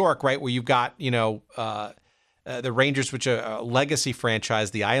New York, right, where you've got, the Rangers, which are a legacy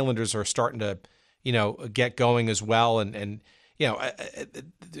franchise, the Islanders are starting to, get going as well, and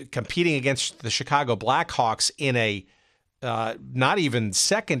competing against the Chicago Blackhawks in a not even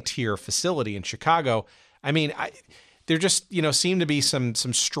second-tier facility in Chicago. I mean, there just, seem to be some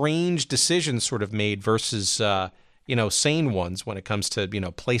strange decisions sort of made versus, sane ones when it comes to,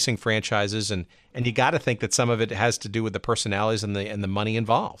 placing franchises. And you got to think that some of it has to do with the personalities and the money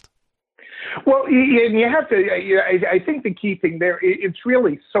involved. Well, and you have to, I think the key thing there, it's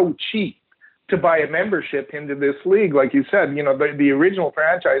really so cheap to buy a membership into this league. Like you said, the original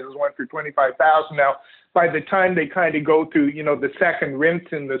franchises went for $25,000. Now, by the time they kind of go through, the second rinse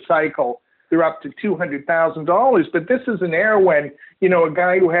in the cycle, they're up to $200,000. But this is an era when, a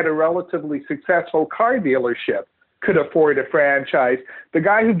guy who had a relatively successful car dealership could afford a franchise. The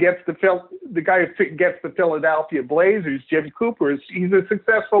guy who gets the Philadelphia Blazers, Jim Cooper, he's a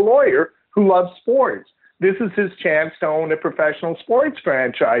successful lawyer who loves sports. This is his chance to own a professional sports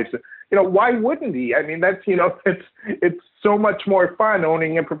franchise. Why wouldn't he? I mean, that's, it's so much more fun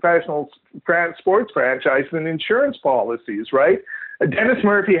owning a professional sports franchise than insurance policies, right? Dennis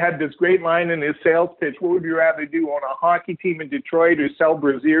Murphy had this great line in his sales pitch: what would you rather do, own a hockey team in Detroit or sell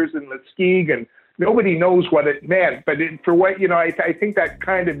braziers in Muskegon? nobody knows what it meant. But for what, I think that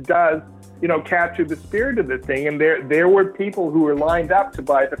kind of does, capture the spirit of the thing. And there were people who were lined up to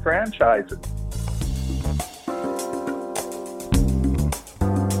buy the franchises.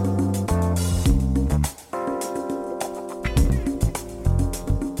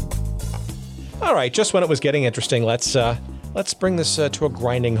 All right, just when it was getting interesting, let's bring this to a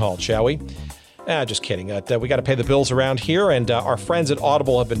grinding halt, shall we? Just kidding. We got to pay the bills around here, and our friends at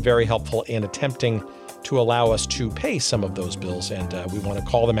Audible have been very helpful in attempting to allow us to pay some of those bills, and we want to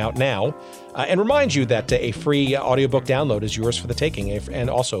call them out now and remind you that a free audiobook download is yours for the taking, and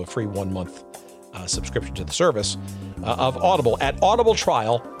also a free 1-month subscription to the service of Audible at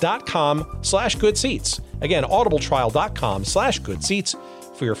audibletrial.com/goodseats. Again, audibletrial.com/goodseats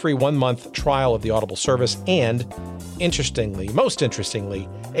for your free 1-month trial of the Audible service, and most interestingly,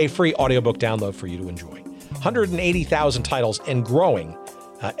 a free audiobook download for you to enjoy. 180,000 titles and growing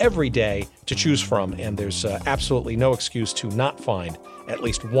every day to choose from, and there's absolutely no excuse to not find at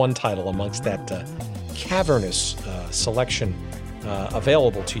least one title amongst that cavernous selection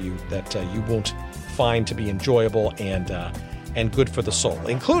available to you that you won't find to be enjoyable and good for the soul,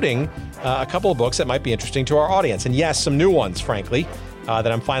 including a couple of books that might be interesting to our audience. And yes, some new ones, frankly,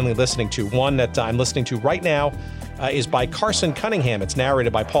 that I'm finally listening to. One that I'm listening to right now is by Carson Cunningham. It's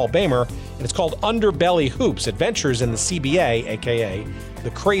narrated by Paul Bamer, and it's called Underbelly Hoops, Adventures in the CBA, a.k.a. the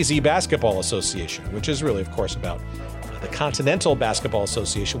Crazy Basketball Association, which is really, of course, about the Continental Basketball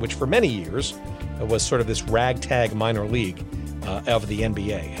Association, which for many years was sort of this ragtag minor league of the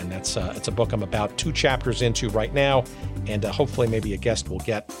NBA. And it's a book I'm about 2 chapters into right now, and hopefully maybe a guest will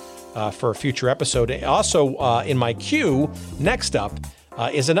get for a future episode. Also, in my queue, next up,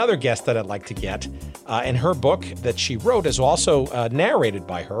 is another guest that I'd like to get, and her book that she wrote is also narrated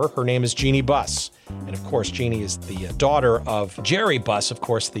by her. Her name is Jeanie Buss, and of course, Jeanie is the daughter of Jerry Buss, of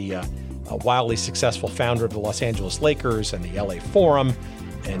course, the wildly successful founder of the Los Angeles Lakers and the LA Forum,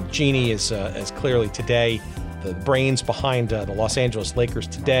 and Jeanie is clearly today the brains behind the Los Angeles Lakers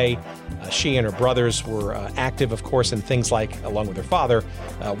today. She and her brothers were active, of course, in things like, along with her father,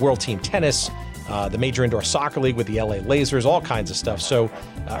 World Team Tennis, the Major Indoor Soccer League with the LA Lasers, all kinds of stuff. So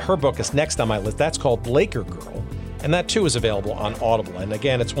her book is next on my list. That's called Laker Girl, and that too is available on Audible. And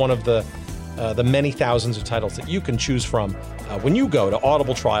again, it's one of the many thousands of titles that you can choose from when you go to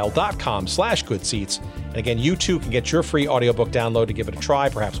audibletrial.com/goodseats. And again, you too can get your free audiobook download to give it a try,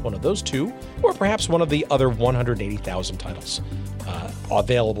 perhaps one of those 2, or perhaps one of the other 180,000 titles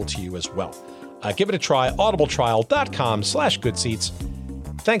available to you as well. Give it a try, audibletrial.com/goodseats.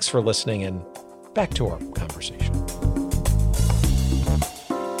 Thanks for listening, and back to our conversation.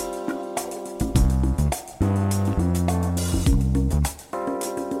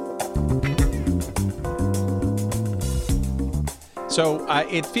 So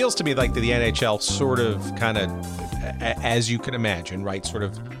it feels to me like the NHL sort of kind of, as you can imagine, right, sort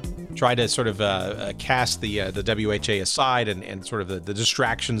of try to sort of cast the WHA aside and sort of the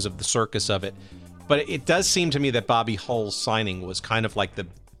distractions of the circus of it. But it does seem to me that Bobby Hull's signing was kind of like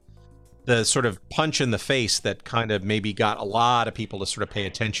the sort of punch in the face that kind of maybe got a lot of people to sort of pay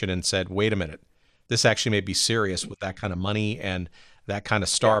attention and said, wait a minute, this actually may be serious with that kind of money and that kind of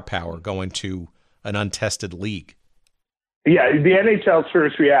star power going to an untested league. Yeah, the NHL's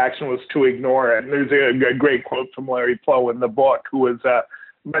first reaction was to ignore it. And there's a great quote from Larry Poe in the book, who was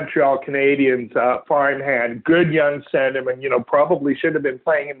Montreal Canadiens farmhand, good young centerman, probably should have been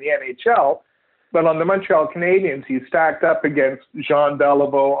playing in the NHL. But on the Montreal Canadiens, he stacked up against Jean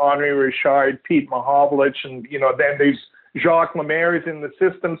Beliveau, Henri Richard, Pete Mahovlich, and, then there's Jacques Lemaire in the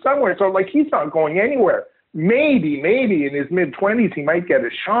system somewhere. So, he's not going anywhere. Maybe in his mid-20s he might get a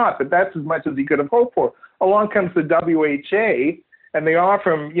shot, but that's as much as he could have hoped for. Along comes the WHA, and they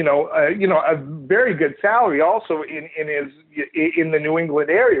offer him, a very good salary also in the New England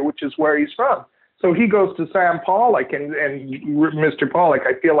area, which is where he's from. So he goes to Sam Pollock, and Mr. Pollock,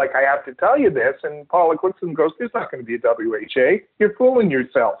 I feel like I have to tell you this. And Pollock looks at him and goes, there's not going to be a WHA. You're fooling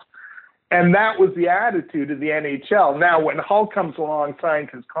yourself. And that was the attitude of the NHL. Now, when Hull comes along, signs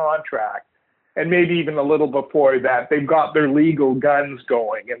his contract, and maybe even a little before that, they've got their legal guns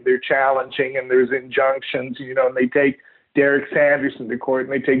going, and they're challenging, and there's injunctions, and they take Derek Sanderson to court,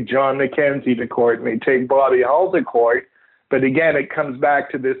 and they take John McKenzie to court, and they take Bobby Hull to court. But again, it comes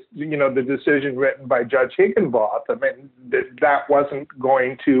back to this, the decision written by Judge Higginbotham. I mean, that wasn't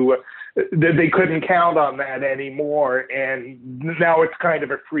going to, they couldn't count on that anymore. And now it's kind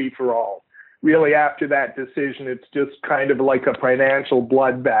of a free-for-all. Really, after that decision, it's just kind of like a financial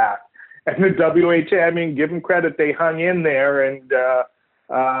bloodbath. And the WHA, give them credit, they hung in there, and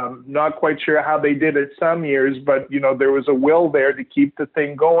Not quite sure how they did it some years, but, there was a will there to keep the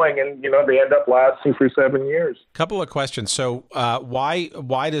thing going, and, they end up lasting for 7 years. Couple of questions. So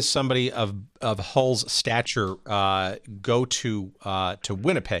why does somebody of Hull's stature go to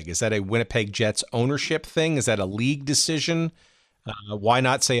Winnipeg? Is that a Winnipeg Jets ownership thing? Is that a league decision? Why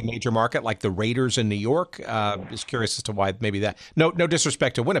not say a major market like the Raiders in New York? Just curious as to why maybe that. No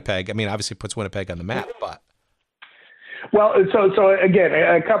disrespect to Winnipeg. I mean, obviously it puts Winnipeg on the map, but. Well, so again,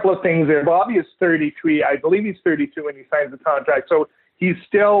 a couple of things there. Bobby is 33. I believe he's 32 when he signs the contract. So he's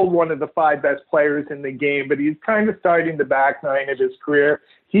still one of the 5 best players in the game, but he's kind of starting the back nine of his career.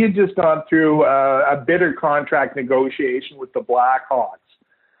 He had just gone through a bitter contract negotiation with the Blackhawks,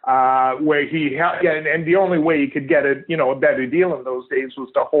 where and the only way he could get a better deal in those days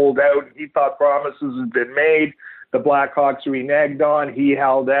was to hold out. He thought promises had been made. The Blackhawks reneged on. He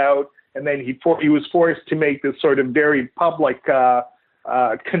held out. And then he was forced to make this sort of very public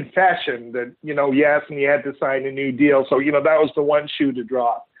confession that, yes, and he had to sign a new deal. So, that was the one shoe to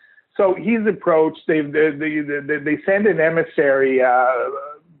drop. So he's approached. They send an emissary.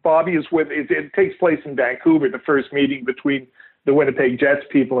 Bobby is with. It takes place in Vancouver, the first meeting between the Winnipeg Jets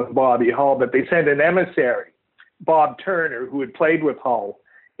people and Bobby Hull. But they send an emissary, Bob Turner, who had played with Hull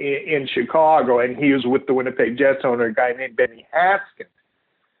in Chicago, and he was with the Winnipeg Jets owner, a guy named Benny Haskins.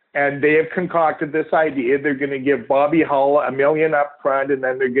 And they have concocted this idea. They're going to give Bobby Hull $1 million up front, and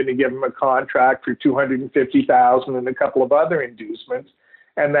then they're going to give him a contract for $250,000 and a couple of other inducements,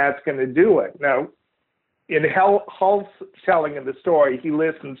 and that's going to do it. Now, in Hull's telling of the story, he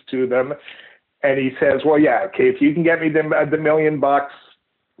listens to them, and he says, "Well, yeah, okay, if you can get me the $1 million,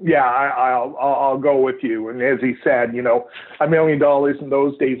 yeah, I'll go with you." And as he said, $1 million in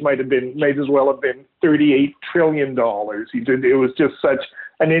those days might as well have been $38 trillion. It was just such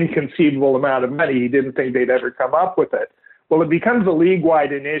an inconceivable amount of money. He didn't think they'd ever come up with it. Well, it becomes a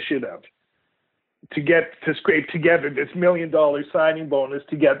league-wide initiative to scrape together this $1 million signing bonus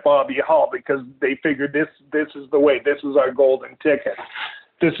to get Bobby Hull, because they figured this is the way. This is our golden ticket.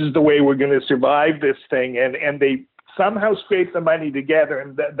 This is the way we're going to survive this thing. And they somehow scrape the money together,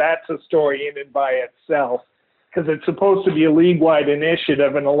 and that's a story in and by itself, because it's supposed to be a league-wide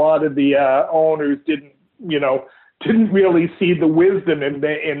initiative, and a lot of the owners didn't really see the wisdom in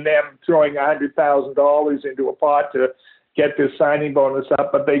them throwing $100,000 into a pot to get this signing bonus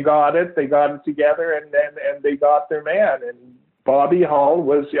up. But they got it together, and they got their man. And Bobby Hull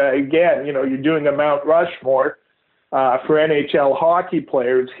was, again, you're doing a Mount Rushmore for NHL hockey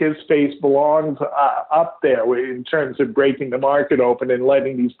players. His face belongs up there in terms of breaking the market open and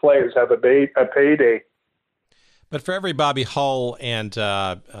letting these players have a payday. But for every Bobby Hull and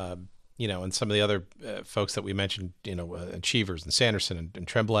and some of the other folks that we mentioned, Achievers and Sanderson and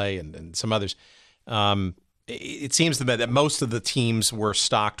Tremblay and some others, it seems that most of the teams were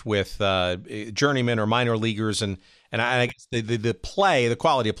stocked with journeymen or minor leaguers, and I guess the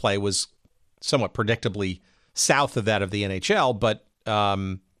quality of play was somewhat predictably south of that of the NHL, but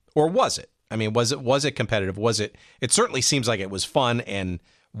or was it? I mean, was it competitive? Was it? It certainly seems like it was fun and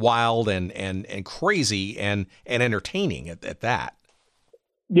wild and crazy and entertaining at that.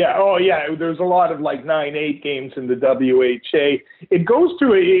 Yeah. Oh, yeah. There's a lot of 9-8 games in the WHA. It goes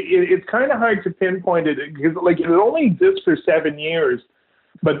through. It's kind of hard to pinpoint it because it only exists for 7 years,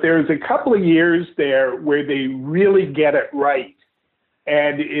 but there's a couple of years there where they really get it right,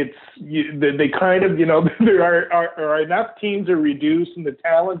 and they kind of there are enough teams are reduced and the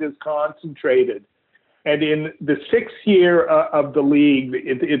talent is concentrated. And in the 6th year of the league,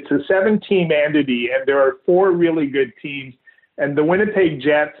 it's a 7-team entity, and there are 4 really good teams. And the Winnipeg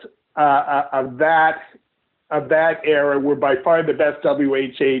Jets of that era were by far the best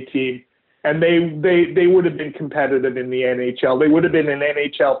WHA team, and they would have been competitive in the NHL. They would have been an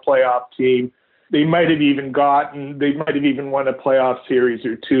NHL playoff team. They might have even won a playoff series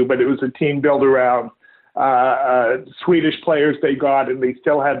or two. But it was a team built around Swedish players they got, and they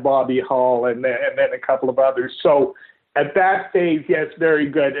still had Bobby Hull and then a couple of others. So at that phase, yes, very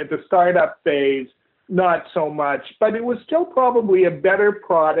good. At the startup phase, not so much, but it was still probably a better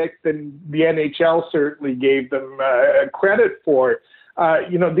product than the NHL certainly gave them credit for.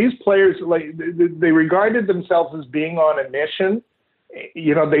 These players, they regarded themselves as being on a mission.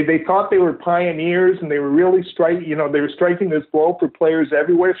 They thought they were pioneers, and they were really they were striking this blow for players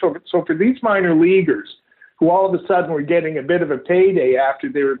everywhere. So for these minor leaguers, who all of a sudden were getting a bit of a payday after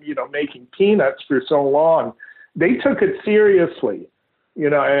they were, making peanuts for so long, they took it seriously.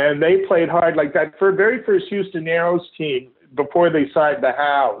 And they played hard. Like that very first Houston Aeros team, before they signed the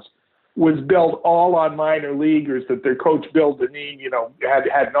House, was built all on minor leaguers that their coach Bill Dineen,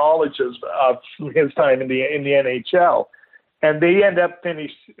 had knowledge of from his time in the NHL. and they end up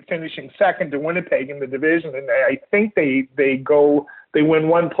finishing second to Winnipeg in the division. And I think they win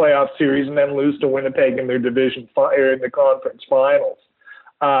one playoff series and then lose to Winnipeg in their division in the conference finals.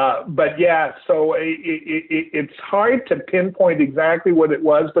 But yeah, so it's hard to pinpoint exactly what it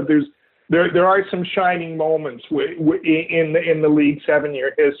was, but there are some shining moments in the league's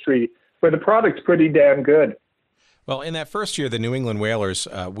 7-year history where the product's pretty damn good. Well, in that first year, the New England Whalers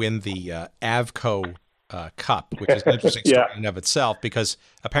win the Avco Cup, which is an interesting story in and of itself, because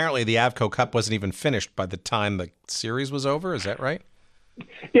apparently the Avco Cup wasn't even finished by the time the series was over. Is that right?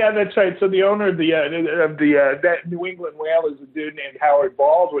 Yeah, that's right. So the owner of that New England Whalers, a dude named Howard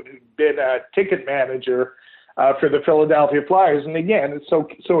Baldwin, who'd been a ticket manager for the Philadelphia Flyers. And again, it's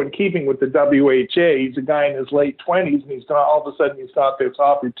so in keeping with the WHA. He's a guy in his late 20s, and all of a sudden he's got this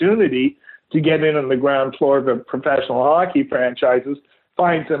opportunity to get in on the ground floor of a professional hockey franchises,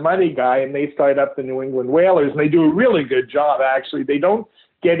 finds a money guy, and they start up the New England Whalers. And they do a really good job, actually. They don't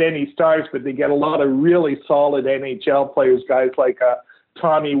get any stars, but they get a lot of really solid NHL players, guys like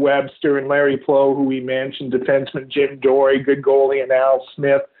Tommy Webster and Larry Plow, who we mentioned, defenseman Jim Dory, good goalie, and Al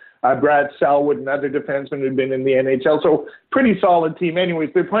Smith, Brad Selwood, another defenseman who'd been in the NHL. So pretty solid team.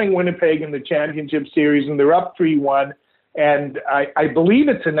 Anyways, they're playing Winnipeg in the championship series, and they're up 3-1. And I believe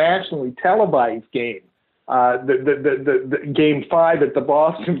it's a nationally televised game, the Game 5 at the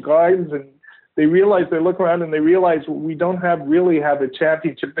Boston Gardens, and they look around and they realize we don't really have a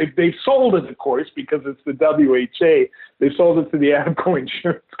championship. They've sold it, of course, because it's the WHA. They sold it to the Avco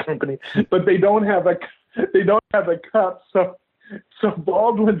Insurance Company, but they don't have a cup. So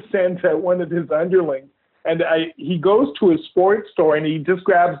Baldwin sends out one of his underlings, and he goes to a sports store and he just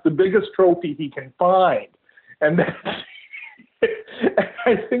grabs the biggest trophy he can find, and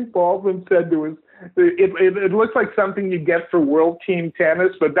I think Baldwin said it looks like something you get for World Team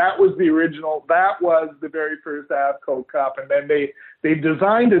Tennis, but that was the original. That was the very first Avco Cup, and then they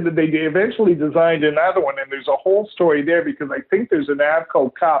designed it. They eventually designed another one, and there's a whole story there because I think there's an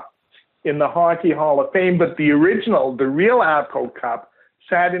Avco Cup in the Hockey Hall of Fame, but the real Avco Cup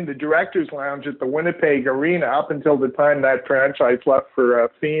sat in the director's lounge at the Winnipeg Arena up until the time that franchise left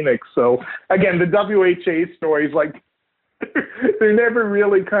for Phoenix. So again, the WHA stories, like, they're never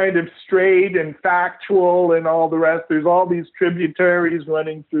really kind of straight and factual and all the rest. There's all these tributaries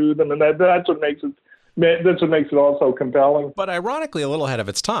running through them, and that's what makes it also compelling. But ironically, a little ahead of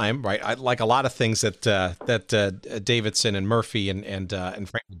its time, right? Like a lot of things that Davidson and Murphy and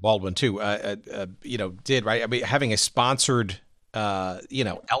frankly Baldwin too, did, right? I mean, having a sponsored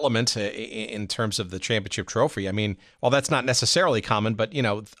element in terms of the championship trophy. I mean, well, that's not necessarily common, but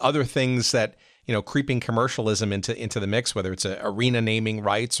other things that creeping commercialism into the mix, whether it's arena naming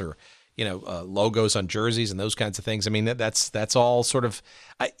rights or logos on jerseys and those kinds of things. I mean, that's all sort of.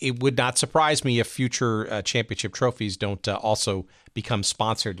 It would not surprise me if future championship trophies don't also become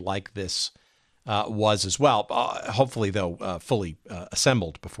sponsored like this was as well. Hopefully, though, fully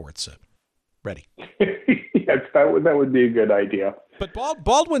assembled before it's ready. Yes, that would be a good idea. But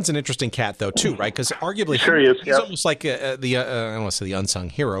Baldwin's an interesting cat, though, too, right? Because arguably, he's almost like I don't want to say the unsung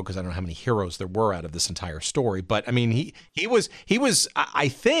hero, because I don't know how many heroes there were out of this entire story. But I mean, he was, I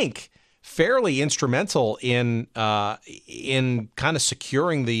think, fairly instrumental in kind of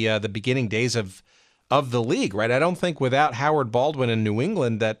securing the beginning days of the league, right? I don't think without Howard Baldwin in New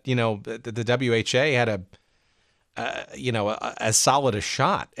England that the WHA had as solid a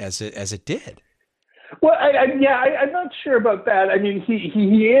shot as it did. Well, I'm not sure about that. I mean,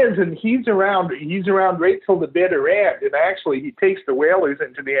 he is, and he's around right till the bitter end. And actually, he takes the Whalers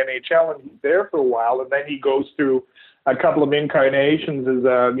into the NHL, and he's there for a while, and then he goes through a couple of incarnations as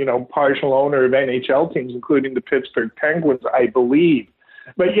a partial owner of NHL teams, including the Pittsburgh Penguins, I believe.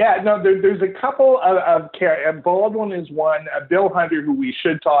 But yeah, no, there's a couple of Baldwin is one. Bill Hunter, who we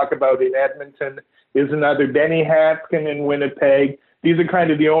should talk about in Edmonton, is another. Benny Hatskin in Winnipeg. These are kind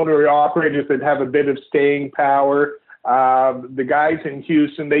of the owner-operators that have a bit of staying power. The guys in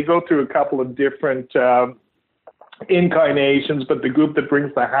Houston, they go through a couple of different incarnations, but the group that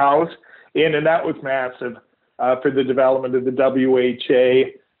brings the house in, and that was massive for the development of the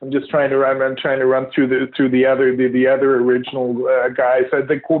WHA. I'm trying to run through the other original guys.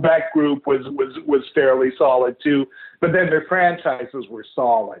 The Quebec group was fairly solid too, but then their franchises were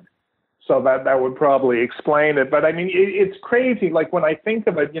solid. So that would probably explain it. But I mean, it's crazy. Like when I think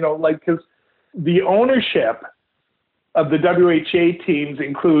of it, because the ownership of the WHA teams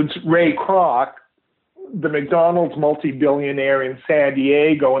includes Ray Kroc, the McDonald's multi-billionaire in San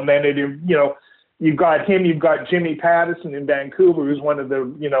Diego, and then You've got him. You've got Jimmy Pattison in Vancouver, who's one of the,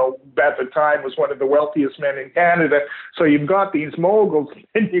 at the time was one of the wealthiest men in Canada. So you've got these moguls,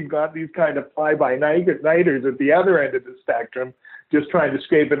 and you've got these kind of fly-by-nighters at the other end of the spectrum, just trying to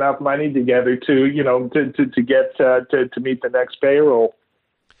scrape enough money together to get to meet the next payroll.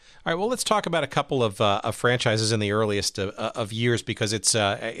 All right. Well, let's talk about a couple of franchises in the earliest of years, because it's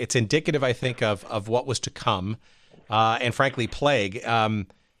indicative, I think, of what was to come, and frankly, plague.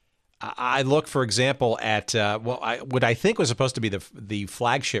 I look, for example, at what I think was supposed to be the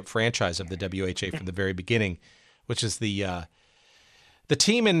flagship franchise of the WHA from the very beginning, which is the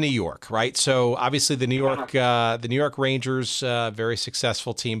team in New York, right? So obviously the New York Rangers, very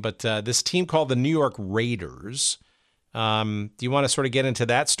successful team, but this team called the New York Raiders. Do you want to sort of get into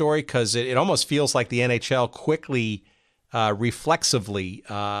that story? Because it almost feels like the NHL quickly, reflexively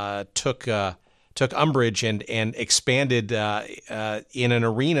took umbrage and expanded in an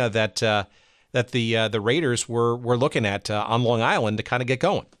arena that the Raiders were looking at on Long Island to kind of get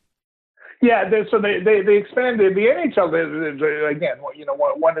going. Yeah, so they expanded the NHL. Again,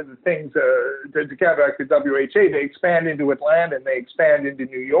 one of the things to counteract the WHA, they expand into Atlanta and they expand into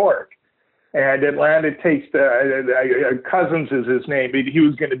New York. And Atlanta takes Cousins is his name. He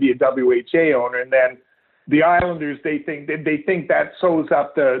was going to be a WHA owner, and then the Islanders, they think that sews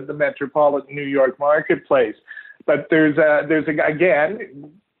up the metropolitan New York marketplace. But there's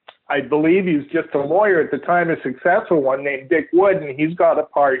again, I believe he's just a lawyer at the time, a successful one named Dick Wood, and he's got a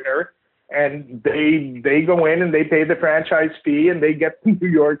partner, and they go in and they pay the franchise fee and they get the New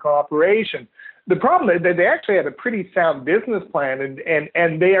York operation. The problem is that they actually had a pretty sound business plan,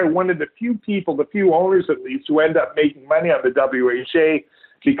 and they are one of the few owners at least, who end up making money on the WHA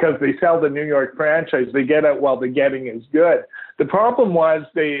because they sell the New York franchise. They get out while the getting is good. The problem was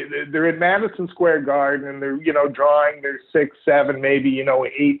they're at Madison Square Garden, and they're drawing their 6, 7, maybe 8,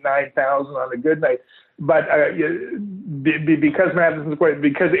 9,000 on a good night. But because Madison Square,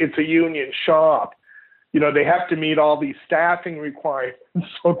 because it's a union shop, they have to meet all these staffing requirements,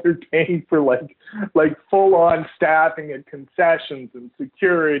 so they're paying for like full-on staffing and concessions and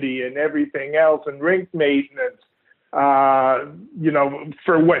security and everything else and rink maintenance,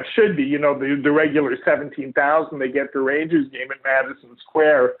 for what should be, the regular 17,000 they get the Rangers game at Madison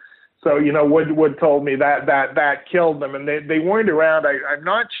Square. So, Wood told me that killed them, and they weren't around. I'm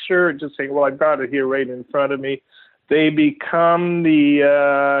not sure, just saying, well, I've got it here right in front of me. They become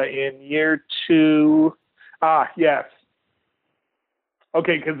in year 2. Yes.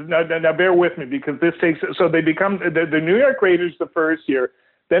 Okay, because now bear with me, because this takes, so they become the New York Raiders the first year,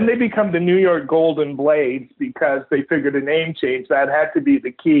 then they become the New York Golden Blades because they figured a name change, that had to be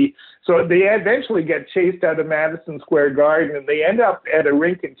the key. So they eventually get chased out of Madison Square Garden, and they end up at a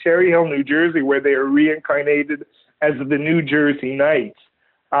rink in Cherry Hill, New Jersey, where they are reincarnated as the New Jersey Knights.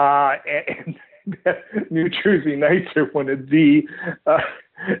 And New Jersey Knights are one of the,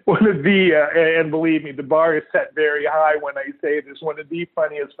 and believe me, the bar is set very high when I say this, one of the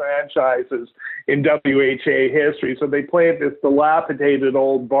funniest franchises in WHA history. So they play at this dilapidated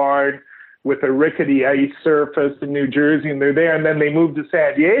old barn with a rickety ice surface in New Jersey, and they're there, and then they move to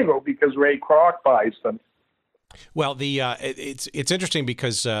San Diego because Ray Kroc buys them. Well, it's interesting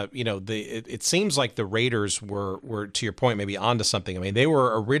because it seems like the Raiders were, to your point, maybe onto something. I mean, they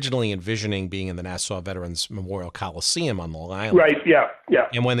were originally envisioning being in the Nassau Veterans Memorial Coliseum on Long Island, right? Yeah.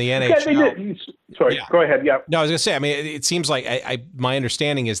 And when the NHL, sorry, go ahead. Yeah. No, I was going to say. I mean, it seems like my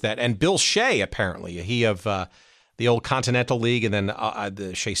understanding is that, and Bill Shea, apparently, he of the old Continental League, and then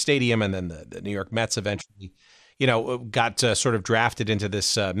the Shea Stadium, and then the New York Mets eventually, got sort of drafted into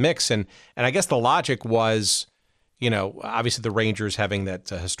this mix, and I guess the logic was, obviously the Rangers having that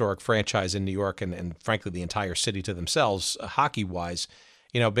historic franchise in New York and frankly the entire city to themselves, hockey-wise,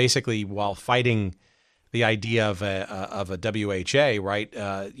 basically while fighting the idea of a WHA, right?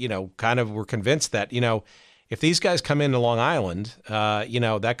 Kind of were convinced that, if these guys come into Long Island,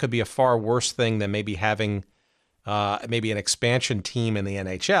 that could be a far worse thing than maybe having maybe an expansion team in the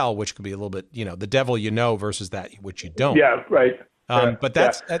NHL, which could be a little bit, the devil versus that which you don't. Yeah, right. But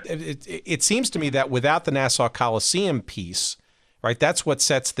it seems to me that without the Nassau Coliseum piece, right, that's what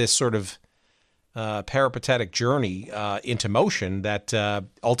sets this sort of peripatetic journey into motion that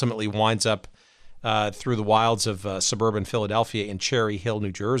ultimately winds up through the wilds of suburban Philadelphia in Cherry Hill,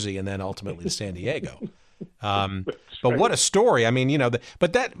 New Jersey, and then ultimately to San Diego. But what a story! I mean,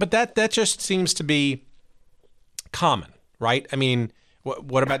 but that just seems to be common, right? I mean,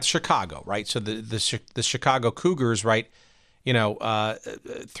 what about Chicago, right? So the Chicago Cougars, right?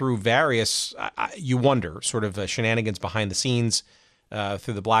 Through various, you wonder, sort of shenanigans behind the scenes,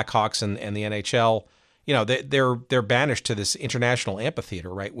 through the Blackhawks and the NHL, they're banished to this international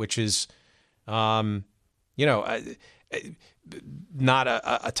amphitheater, right? Which is, Not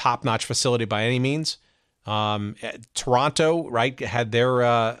a top-notch facility by any means. Toronto, right, had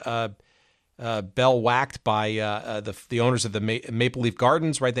their bell whacked by the owners of the Maple Leaf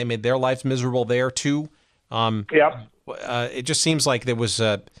Gardens, right? They made their lives miserable there too. It just seems like there was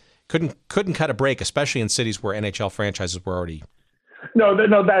couldn't cut a break, especially in cities where NHL franchises were already. No,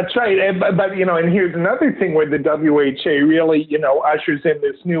 that's right. But and here's another thing where the WHA really, ushers in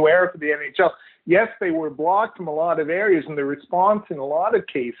this new era for the NHL. Yes, they were blocked from a lot of areas, and the response in a lot of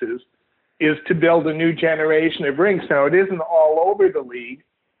cases is to build a new generation of rinks. Now, it isn't all over the league,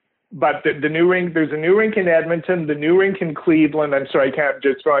 but the new rink, there's a new rink in Edmonton, the new rink in Cleveland. I'm sorry, I can't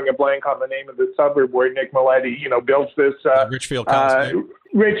just drawing a blank on the name of the suburb where Nick Maletti, builds this. Richfield.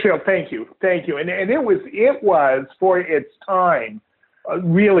 Richfield, thank you. And it was for its time,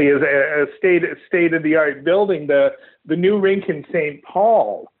 really is a state of the art building. The new rink in St.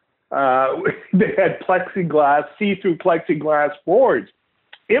 Paul, they had see-through plexiglass boards.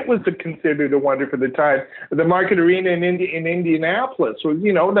 It was considered a wonder for the time. The Market Arena in Indianapolis was,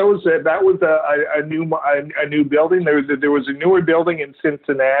 that was a new building. There was a newer building in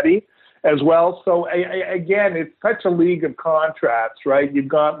Cincinnati as well. So again, it's such a league of contrasts, right? You've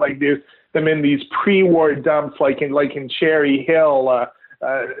got them in these pre-war dumps, like in Cherry Hill.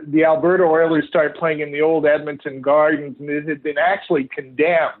 The Alberta Oilers start playing in the old Edmonton Gardens, and it had been actually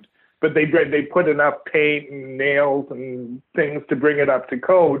condemned. But they put enough paint and nails and things to bring it up to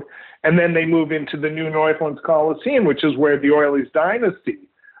code. And then they move into the new Northlands Coliseum, which is where the Oilers dynasty,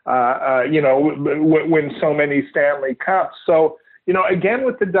 win so many Stanley Cups. So, again,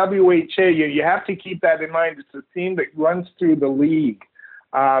 with the WHA, you have to keep that in mind. It's a theme that runs through the league.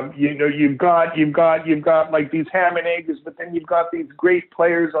 You've got like these ham and eggers, but then you've got these great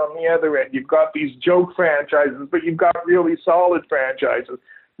players on the other end. You've got these joke franchises, but you've got really solid franchises.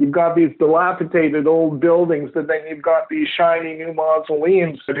 You've got these dilapidated old buildings, but then you've got these shiny new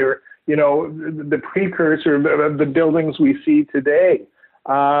mausoleums that are, the precursor of the buildings we see today.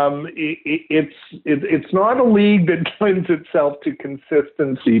 It's not a league that lends itself to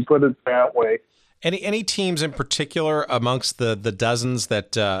consistency, put it that way. Any teams in particular amongst the dozens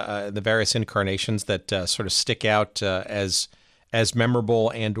that the various incarnations that sort of stick out as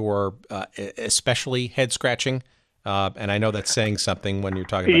memorable and or especially head scratching? And I know that's saying something when you're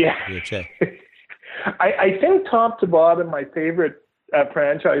talking about WHA. I think top to bottom, my favorite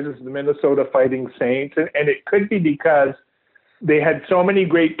franchise is the Minnesota Fighting Saints, and it could be because they had so many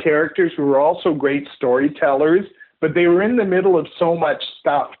great characters who were also great storytellers, but they were in the middle of so much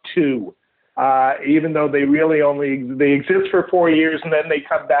stuff too. Even though they really they exist for 4 years and then they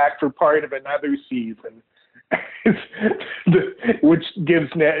come back for part of another season. Which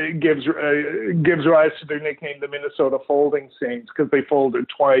gives rise to their nickname, the Minnesota Folding Saints, because they folded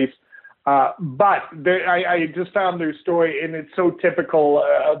twice. But I just found their story, and it's so typical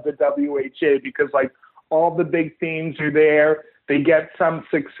of the WHA because all the big themes are there. They get some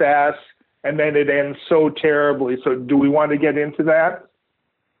success, and then it ends so terribly. So, do we want to get into that?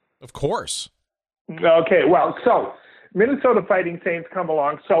 Of course. Okay. Well, so. Minnesota Fighting Saints come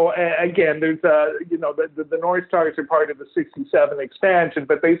along. So again, there's the North Stars are part of the '67 expansion,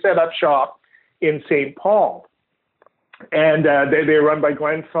 but they set up shop in St. Paul, and they're run by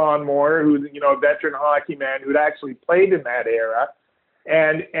Glenn Sonmore, who's a veteran hockey man who'd actually played in that era,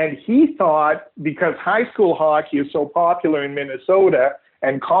 and he thought because high school hockey is so popular in Minnesota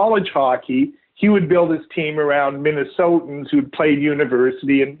and college hockey, he would build his team around Minnesotans who'd played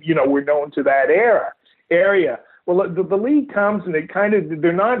university and were known to that area. Well, the league comes and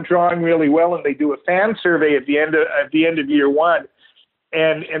they're not drawing really well, and they do a fan survey at the end of year one,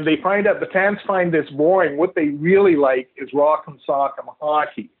 and they find out the fans find this boring. What they really like is rock'em sock'em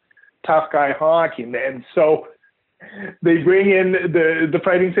hockey, tough guy hockey, and so they bring in the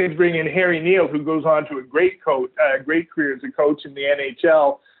Fighting Saints bring in Harry Neal, who goes on to a great career as a coach in the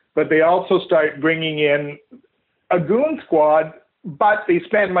NHL, but they also start bringing in a goon squad, but they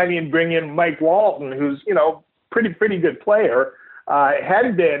spend money and bring in Mike Walton, who's pretty good player,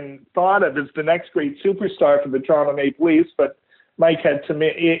 had been thought of as the next great superstar for the Toronto Maple Leafs, but Mike had some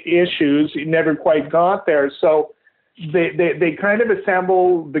issues. He never quite got there. So they kind of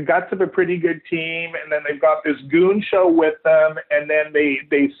assemble the guts of a pretty good team, and then they've got this goon show with them, and then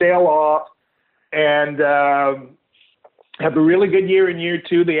they sail off and have a really good year in year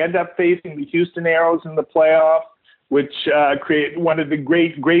two. They end up facing the Houston Aeros in the playoffs, which create one of the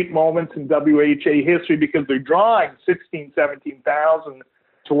great moments in WHA history because they're drawing 17,000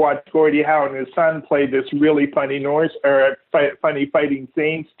 to watch Gordie Howe and his son play this really funny funny Fighting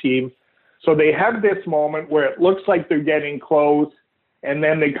Saints team. So they have this moment where it looks like they're getting close, and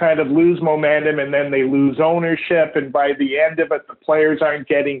then they kind of lose momentum, and then they lose ownership, and by the end of it, the players aren't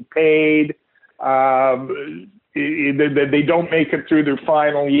getting paid. They don't make it through their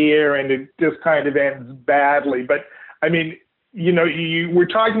final year, and it just kind of ends badly. But I mean, we're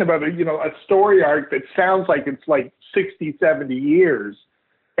talking about a story arc that sounds like it's like 60, 70 years,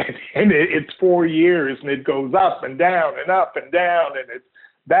 and it's 4 years, and it goes up and down and up and down, and it's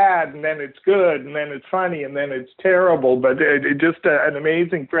bad, and then it's good, and then it's funny, and then it's terrible. But it just an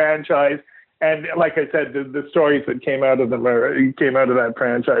amazing franchise. And like I said, the stories that came out of that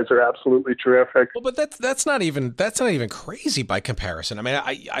franchise are absolutely terrific. Well, but that's not even crazy by comparison. I mean,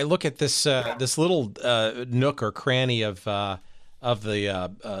 I look at this little nook or cranny of the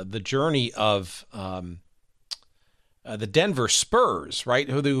journey of the Denver Spurs, right?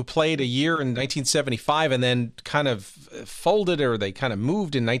 Who played a year in 1975 and then kind of folded, or they kind of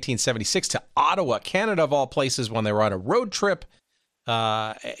moved in 1976 to Ottawa, Canada of all places, when they were on a road trip.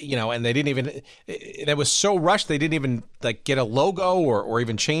 And they didn't even, it was so rushed, they didn't even like get a logo or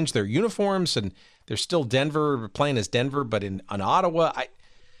even change their uniforms, and they're still Denver, playing as Denver, but on Ottawa.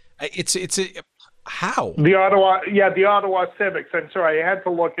 How? The Ottawa Civics. I'm sorry, I had to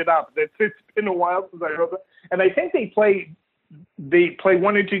look it up. It's been a while since I wrote that. And I think they play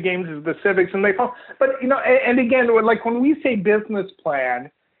 1 or 2 games as the Civics, and but and again, like when we say business plan,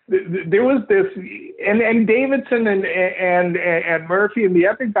 there was this, and Davidson and Murphy and the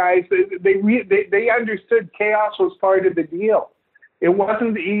other guys, they understood chaos was part of the deal. It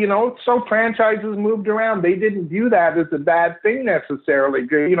wasn't, so franchises moved around. They didn't view that as a bad thing necessarily.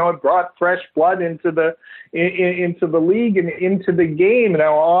 It brought fresh blood into the league and into the game.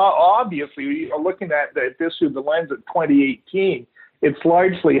 Now, obviously, looking at this through the lens of 2018, it's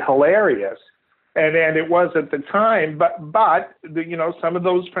largely hilarious. And it was at the time, but some of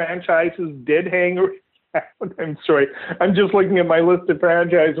those franchises did hang around. I'm sorry, I'm just looking at my list of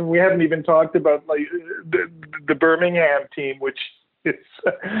franchises, and we haven't even talked about like the Birmingham team, which is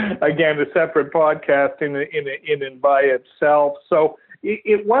again a separate podcast in and by itself. So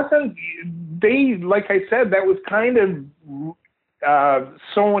it wasn't. Like I said, that was kind of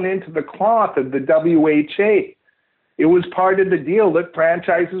sewn into the cloth of the WHA. It was part of the deal that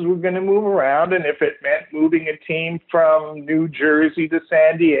franchises were going to move around, and if it meant moving a team from New Jersey to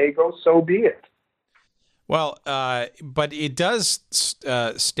San Diego, so be it. Well, but it does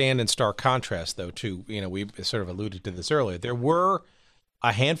stand in stark contrast, though, to, we sort of alluded to this earlier. There were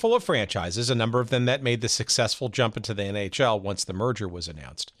a handful of franchises, a number of them that made the successful jump into the NHL once the merger was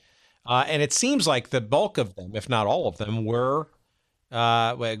announced. And it seems like the bulk of them, if not all of them, were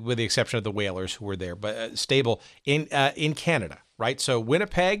with the exception of the Whalers, who were there, but stable in Canada, right? So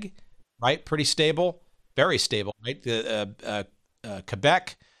Winnipeg, right, pretty stable, very stable, right?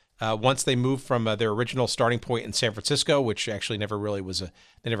 Quebec, once they moved from their original starting point in San Francisco, which actually never really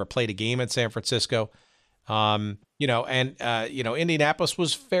they never played a game in San Francisco, Indianapolis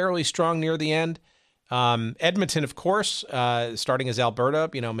was fairly strong near the end. Edmonton, of course, starting as Alberta,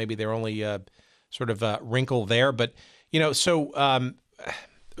 maybe their only sort of wrinkle there, but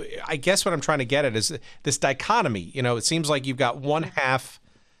I guess what I'm trying to get at is this dichotomy. It seems like you've got one half,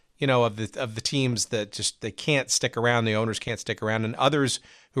 of the teams that just they can't stick around, the owners can't stick around, and others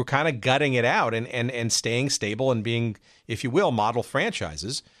who are kind of gutting it out and staying stable and being, if you will, model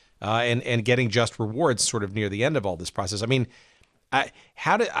franchises, and getting just rewards sort of near the end of all this process. I mean,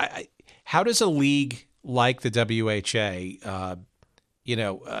 how does a league like the WHA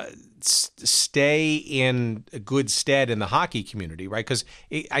stay in a good stead in the hockey community, right? Because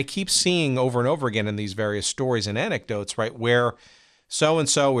I keep seeing over and over again in these various stories and anecdotes, right, where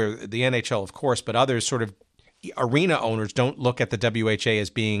so-and-so, where the NHL, of course, but others sort of arena owners don't look at the WHA as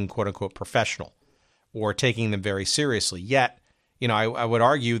being, quote-unquote, professional or taking them very seriously. Yet, I would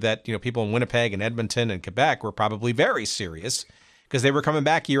argue that, people in Winnipeg and Edmonton and Quebec were probably very serious because they were coming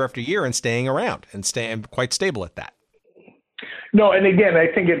back year after year and staying around and staying quite stable at that. No, and again, I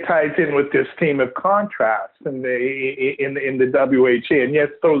think it ties in with this theme of contrast in the WHA. And yes,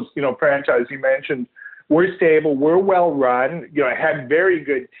 those franchises you mentioned were stable, were well run. Had very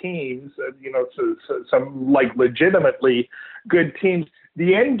good teams. Some like legitimately good teams.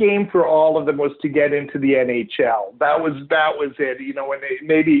 The end game for all of them was to get into the NHL. That was it.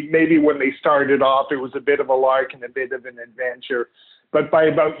 When when they started off, it was a bit of a lark and a bit of an adventure. But by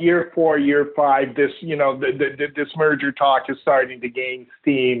about year 4, year 5, this this merger talk is starting to gain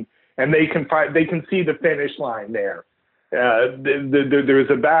steam, and they can see the finish line there. There's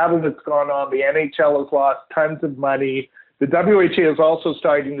a battle that's gone on. The NHL has lost tons of money. The WHA is also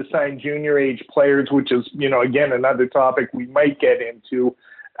starting to sign junior age players, which is again another topic we might get into.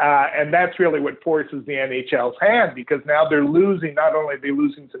 And that's really what forces the NHL's hand, because now they're losing, not only are they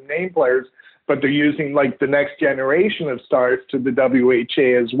losing some name players, but they're using like the next generation of stars to the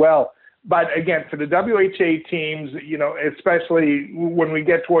WHA as well. But again, for the WHA teams, you know, especially when we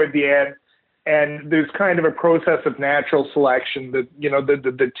get toward the end, and there's kind of a process of natural selection that, you know,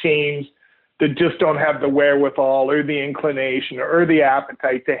 the teams that just don't have the wherewithal or the inclination or the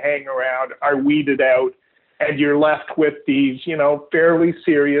appetite to hang around are weeded out, and you're left with these, you know, fairly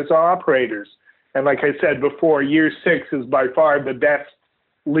serious operators. And like I said before, year 6 is by far the best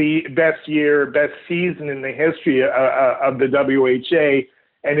season in the history of the WHA,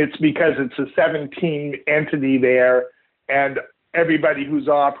 and it's because it's a 17 entity there, and everybody who's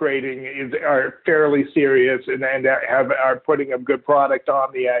operating are fairly serious and are putting a good product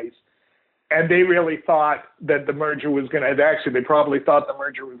on the ice. And they really thought that the merger was going to, actually, they probably thought the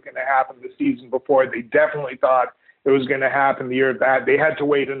merger was going to happen the season before. They definitely thought it was going to happen the year of that. They had to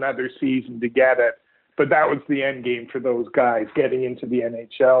wait another season to get it. But that was the end game for those guys getting into the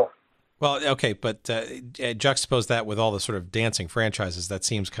NHL. Well, okay, but juxtapose that with all the sort of dancing franchises. That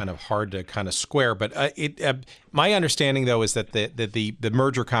seems kind of hard to kind of square. But my understanding, though, is that the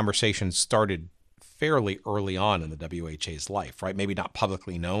merger conversation started fairly early on in the WHA's life, right? Maybe not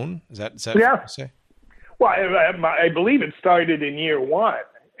publicly known. Is that fair to say? Well, I believe it started in year 1.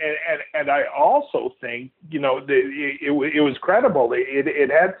 And I also think, you know, it was credible. It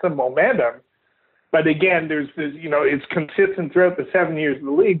had some momentum. But again, there's this, you know, it's consistent throughout the 7 years of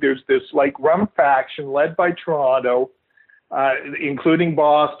the league. There's this like rum faction led by Toronto, including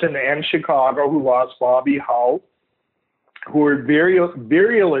Boston and Chicago, who lost Bobby Hull, who are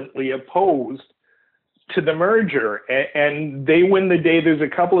virulently opposed to the merger. And they win the day. There's a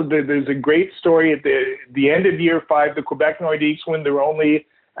great story at the end of year 5. The Quebec Nordiques win their only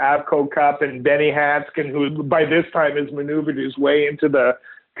Avco Cup, and Benny Hatskin, who by this time has maneuvered his way into the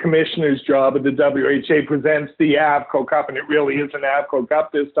commissioner's job at the WHA, presents the Avco Cup, and it really is an Avco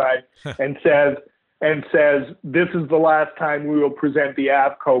Cup this time, and says this is the last time we will present the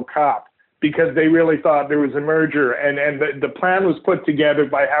Avco Cup, because they really thought there was a merger, and the plan was put together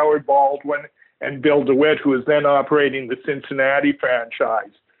by Howard Baldwin and Bill DeWitt, who was then operating the Cincinnati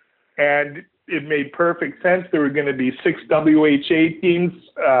franchise, and it made perfect sense. There were going to be 6 WHA teams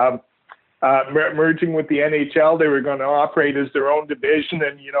merging with the NHL. They were going to operate as their own division,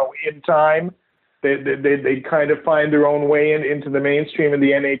 and, you know, in time, they kind of find their own way into the mainstream of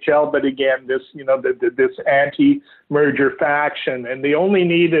the NHL. But again, this, you know, this anti-merger faction, and they only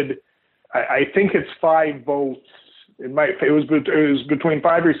needed, I think it's 5 votes. It was between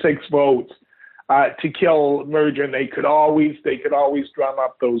 5 or 6 votes to kill merger, and they could always drum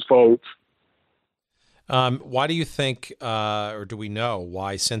up those votes. Why do you think, or do we know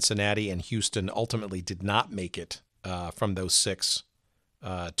why Cincinnati and Houston ultimately did not make it from those 6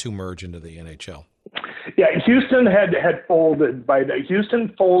 to merge into the NHL? Yeah, Houston had folded.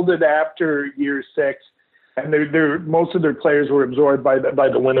 Houston folded after year 6, and most of their players were absorbed by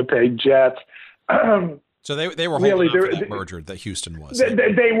the Winnipeg Jets. So they were holding on for that merger that Houston was.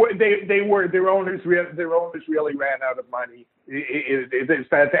 They were. Their owners really ran out of money.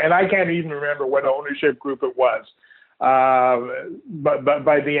 And I can't even remember what ownership group it was. But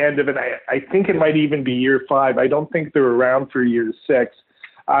by the end of it, I think it might even be year 5. I don't think they're around for year 6.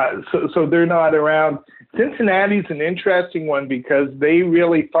 So they're not around. Cincinnati's an interesting one because they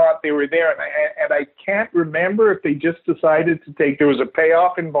really thought they were there, and I can't remember if they just decided to take. There was a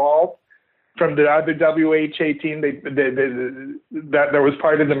payoff involved from the other WHA team that was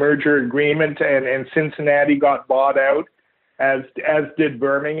part of the merger agreement, and Cincinnati got bought out, as did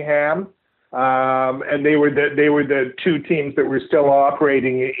Birmingham, and they were the 2 teams that were still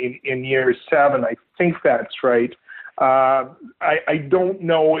operating in year 7. I think that's right. I don't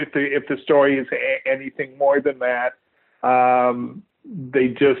know if the story is anything more than that. They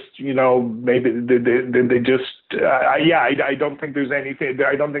just, you know, maybe they just, I don't think there's anything.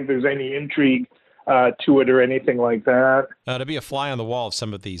 I don't think there's any intrigue to it or anything like that. To be a fly on the wall of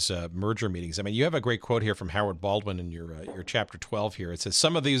some of these merger meetings. I mean, you have a great quote here from Howard Baldwin in your chapter 12 here. It says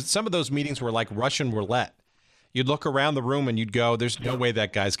some of those meetings were like Russian roulette. You'd look around the room and you'd go, "There's no way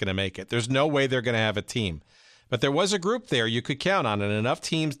that guy's going to make it. There's no way they're going to have a team." But there was a group there you could count on, and enough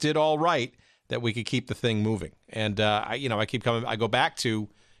teams did all right that we could keep the thing moving. And I keep coming. I go back to, you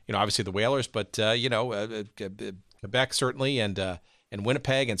know, obviously the Whalers, but Quebec certainly, and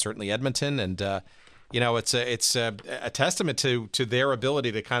Winnipeg, and certainly Edmonton, and it's a testament to their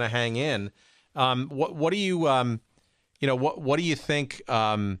ability to kind of hang in. What do you what do you think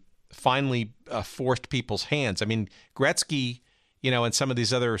finally forced people's hands? I mean, Gretzky, and some of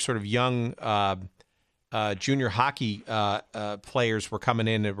these other sort of young junior hockey players were coming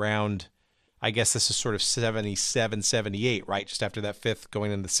in around, I guess this is sort of 77, 78, right? Just after that fifth,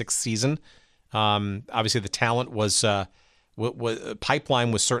 going into the sixth season. Obviously, the talent was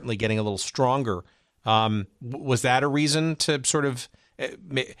pipeline was certainly getting a little stronger. Was that a reason to sort of,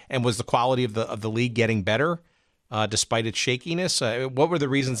 and was the quality of the league getting better despite its shakiness? What were the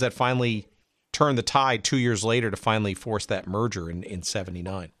reasons that finally turned the tide 2 years later to finally force that merger in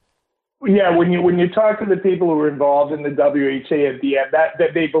 79? Yeah, when you talk to the people who were involved in the WHA at the end,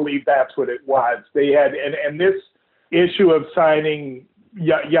 that they believe that's what it was. They had and this issue of signing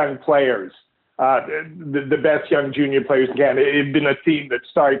young players, the best young junior players again, it had been a theme that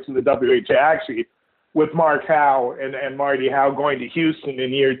starts in the WHA actually with Mark Howe and Marty Howe going to Houston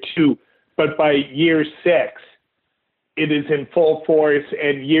in year 2, but by year 6, it is in full force.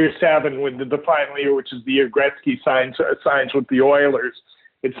 And year 7, when the final year, which is the year Gretzky signs with the Oilers.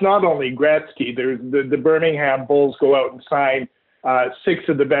 It's not only Gretzky. There's the Birmingham Bulls go out and sign 6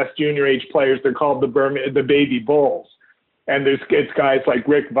 of the best junior age players. They're called the Baby Bulls, and it's guys like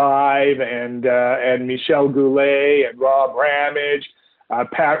Rick Vive and Michel Goulet and Rob Ramage,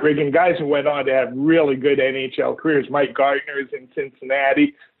 Pat Riggin, guys who went on to have really good NHL careers. Mike Gardner is in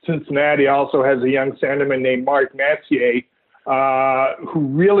Cincinnati. Cincinnati also has a young centerman named Mark Messier, who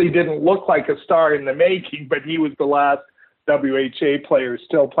really didn't look like a star in the making, but he was the last WHA players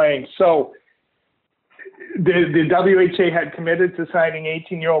still playing. So the WHA had committed to signing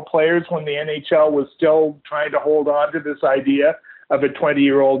 18-year-old players when the NHL was still trying to hold on to this idea of a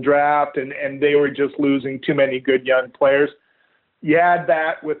 20-year-old draft, and they were just losing too many good young players. You add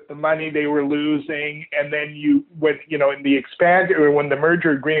that with the money they were losing, and then in the expand or when the merger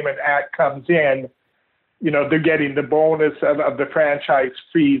agreement act comes in, they're getting the bonus of the franchise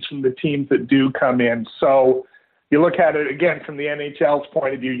fees from the teams that do come in. So you look at it again from the NHL's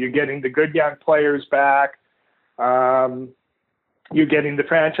point of view, you're getting the good young players back. You're getting the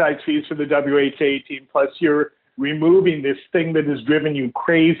franchise fees for the WHA team, plus you're removing this thing that has driven you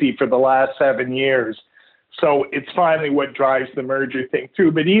crazy for the last 7 years. So it's finally what drives the merger thing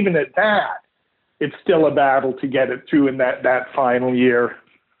through. But even at that, it's still a battle to get it through in that final year.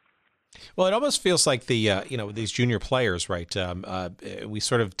 Well, it almost feels like these junior players, right? We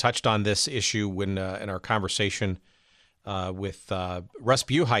sort of touched on this issue when in our conversation with Russ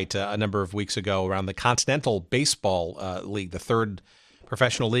Buchheit a number of weeks ago around the Continental Baseball League, the third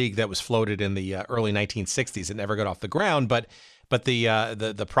professional league that was floated in the early 1960s. It never got off the ground, but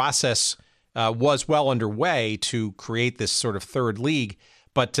the process was well underway to create this sort of third league.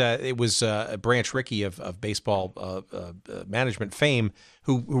 But it was Branch Rickey of baseball management fame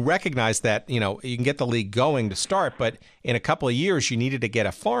who recognized that, you can get the league going to start, but in a couple of years you needed to get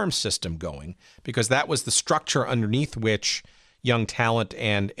a farm system going because that was the structure underneath which young talent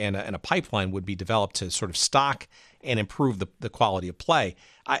and a pipeline would be developed to sort of stock and improve the quality of play.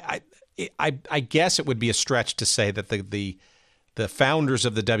 I guess it would be a stretch to say that the founders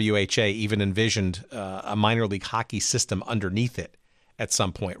of the WHA even envisioned a minor league hockey system underneath it at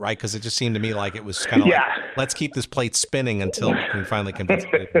some point, right? Because it just seemed to me like it was kind of like, let's keep this plate spinning until we can finally convince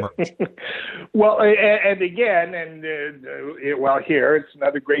it to merge. Well, and again, here, it's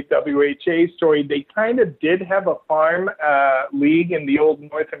another great WHA story. They kind of did have a farm league in the old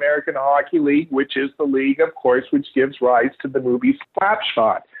North American Hockey League, which is the league, of course, which gives rise to the movie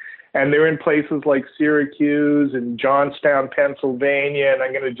Slapshot. And they're in places like Syracuse and Johnstown, Pennsylvania, and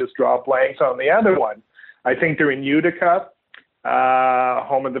I'm going to just draw blanks on the other one. I think they're in Utica,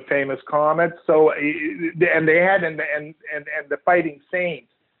 home of the famous Comets. So, and they had and the Fighting Saints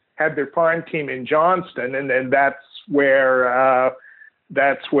had their farm team in Johnston, and that's where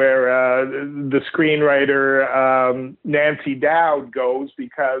the screenwriter Nancy Dowd goes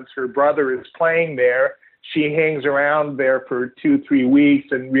because her brother is playing there. She hangs around there for 2-3 weeks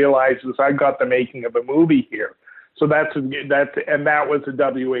and realizes I've got the making of a movie here. So that was a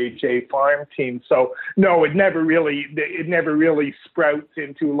WHA farm team. So no, it never really sprouts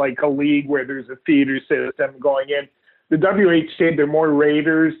into like a league where there's a theater system going in. The WHA, they're more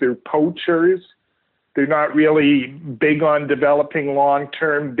raiders, they're poachers. They're not really big on developing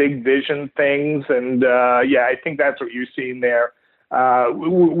long-term, big vision things. And I think that's what you're seeing there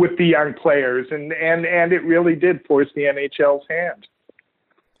with the young players. And it really did force the NHL's hand.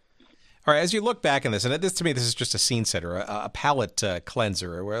 All right, as you look back on this, and this to me, this is just a scene setter, a palate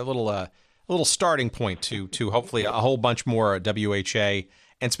cleanser, or a little starting point to hopefully a whole bunch more WHA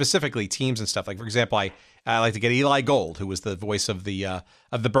and specifically teams and stuff. Like, for example, I like to get Eli Gold, who was the voice of the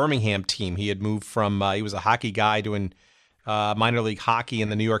Birmingham team. He had moved from he was a hockey guy doing minor league hockey in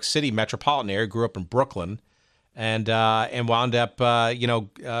the New York City metropolitan area. Grew up in Brooklyn, and wound up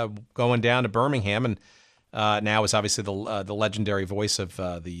going down to Birmingham and now is obviously the legendary voice of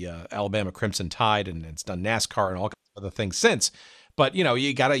the Alabama Crimson Tide, and it's done NASCAR and all kinds of other things since. But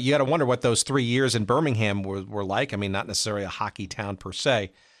you gotta wonder what those 3 years in Birmingham were like. I mean, not necessarily a hockey town per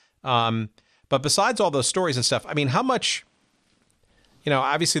se, but besides all those stories and stuff, I mean, how much?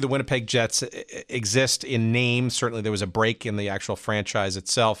 Obviously the Winnipeg Jets exist in name. Certainly there was a break in the actual franchise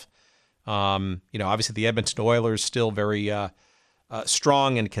itself. Obviously the Edmonton Oilers still very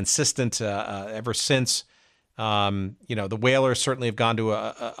strong and consistent ever since. The Whalers certainly have gone to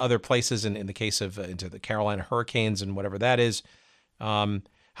other places in the case of into the Carolina Hurricanes and whatever that is.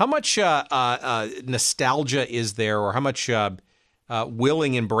 How much nostalgia is there, or how much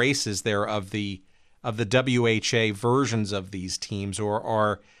willing embrace is there of the WHA versions of these teams,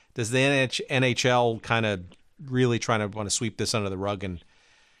 or does the NHL kind of really trying to want to sweep this under the rug and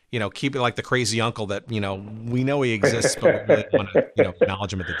keep it like the crazy uncle that we know he exists, but we really want to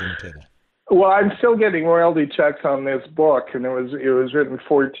acknowledge him at the dinner table? Well, I'm still getting royalty checks on this book, and it was written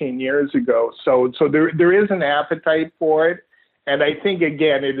 14 years ago. So there is an appetite for it, and I think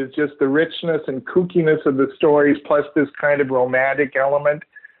again it is just the richness and kookiness of the stories, plus this kind of romantic element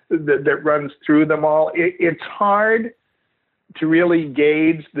that runs through them all. It's hard to really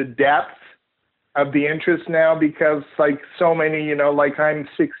gauge the depth of the interest now, because like so many, like I'm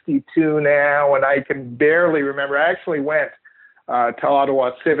 62 now and I can barely remember. I actually went to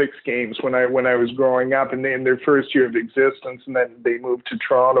Ottawa Civics games when I was growing up, and in their first year of existence, and then they moved to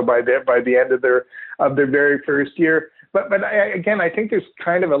Toronto by the end of their very first year. But I think there's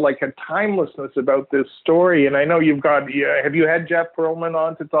kind of a timelessness about this story. And I know have you had Jeff Pearlman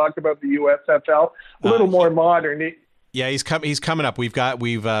on to talk about the USFL? A little more modern. Yeah, he's coming up. We've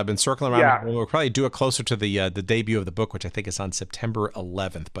been circling around. Yeah. We'll probably do it closer to the debut of the book, which I think is on September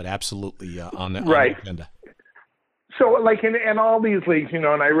 11th, but absolutely on the agenda. So, in all these leagues, and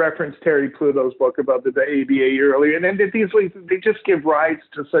I referenced Terry Pluto's book about the ABA earlier, and these leagues, they just give rise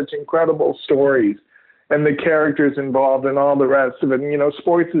to such incredible stories and the characters involved and all the rest of it. And,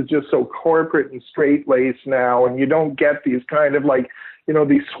 sports is just so corporate and straight-laced now, and you don't get these kind of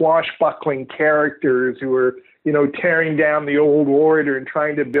these swashbuckling characters who are, tearing down the old order and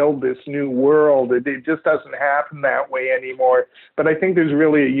trying to build this new world. It just doesn't happen that way anymore. But I think there's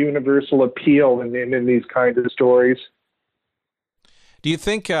really a universal appeal in these kinds of stories. Do you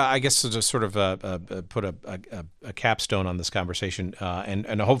think, I guess to sort of put a capstone on this conversation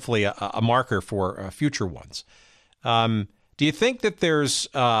and hopefully a marker for future ones, do you think that there's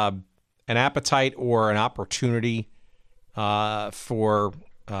an appetite or an opportunity for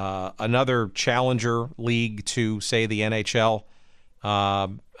another challenger league to, say, the NHL,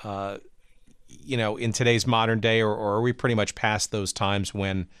 in today's modern day, or are we pretty much past those times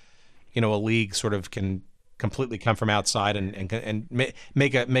when, a league sort of can completely come from outside and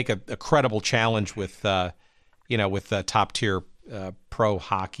make a credible challenge with top tier pro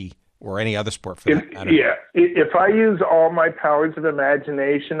hockey or any other sport for that matter? Yeah, if I use all my powers of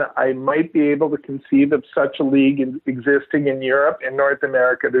imagination, I might be able to conceive of such a league existing in Europe. In North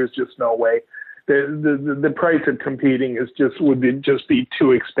America, there's just no way. The price of competing would be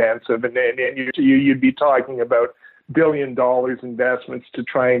too expensive, and you'd be talking about $1 billion investments to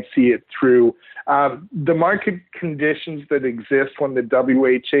try and see it through. The market conditions that exist when the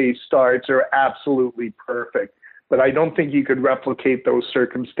WHA starts are absolutely perfect, but I don't think you could replicate those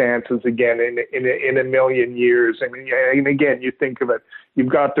circumstances again in a million years. I mean, and again, you think of it, you've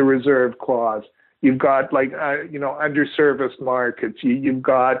got the reserve clause, you've got underserviced markets, you've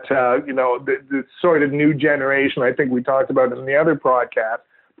got the sort of new generation. I think we talked about in the other podcast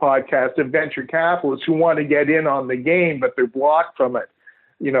of venture capitalists who want to get in on the game, but they're blocked from it,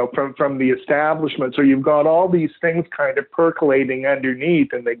 from the establishment. So you've got all these things kind of percolating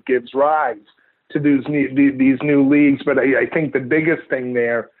underneath, and that gives rise to these new leagues. But I think the biggest thing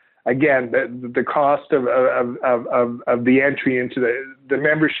there, again, the cost of the entry into the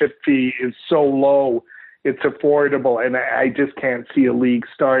membership fee is so low, it's affordable, and I just can't see a league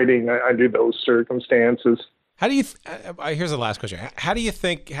starting under those circumstances. How do you? Here's the last question. How do you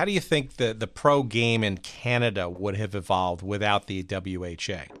think the pro game in Canada would have evolved without the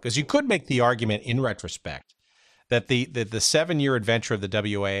WHA? Because you could make the argument in retrospect that the 7-year adventure of the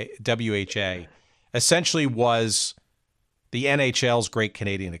WHA essentially was the NHL's Great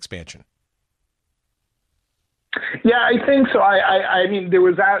Canadian Expansion. Yeah, I think so. I mean, there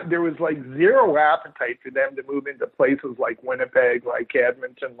was zero appetite for them to move into places like Winnipeg, like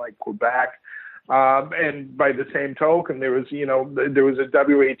Edmonton, like Quebec. And by the same token, there was a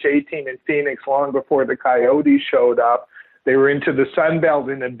WHA team in Phoenix long before the Coyotes showed up. They were into the Sun Belt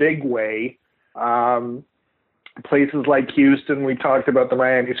in a big way. places like Houston. We talked about the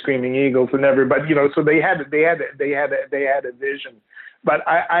Miami Screaming Eagles and everybody, so they had a vision. But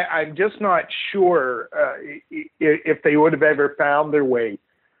I'm just not sure if they would have ever found their way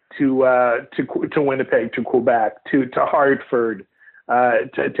to Winnipeg, to Quebec, to Hartford,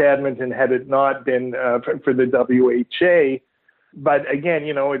 to Edmonton, had it not been for the WHA. But again,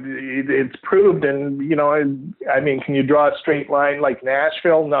 it's proved, and can you draw a straight line like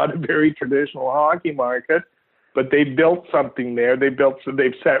Nashville? Not a very traditional hockey market, but they built something there. They've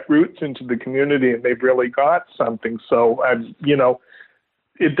set roots into the community, and they've really got something. So,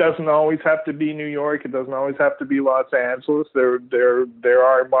 it doesn't always have to be New York. It doesn't always have to be Los Angeles. There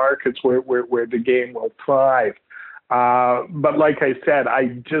are markets where the game will thrive. But like I said,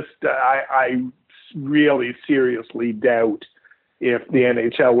 I really seriously doubt if the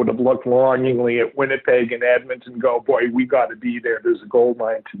NHL would have looked longingly at Winnipeg and Edmonton and go, boy, we got to be there. There's a gold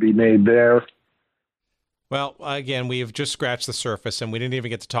mine to be made there. Well, again, we have just scratched the surface, and we didn't even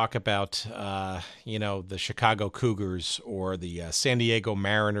get to talk about, the Chicago Cougars or the San Diego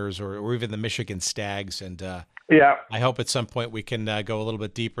Mariners or even the Michigan Stags. And I hope at some point we can go a little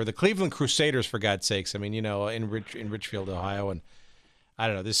bit deeper. The Cleveland Crusaders, for God's sakes. I mean, in Richfield, Ohio, and I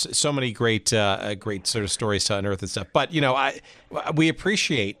don't know. There's so many great sort of stories to unearth and stuff. But we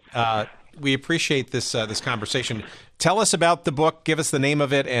appreciate this conversation. Tell us about the book. Give us the name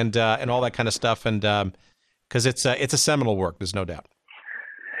of it and all that kind of stuff. And because it's a seminal work, there's no doubt.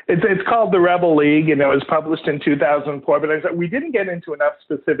 It's called The Rebel League, and it was published in 2004. But we didn't get into enough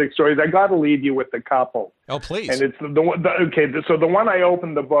specific stories. I got to leave you with a couple. Oh, please. And it's so the one I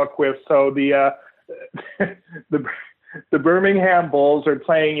opened the book with. So the Birmingham Bulls are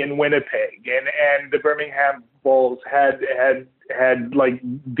playing in Winnipeg, and the Birmingham Bulls had like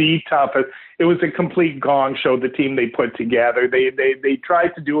the toughest. It was a complete gong show. The team they put together. They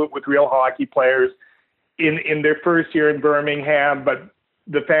tried to do it with real hockey players in their first year in Birmingham, but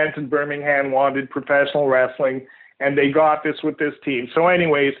the fans in Birmingham wanted professional wrestling, and they got this with this team. So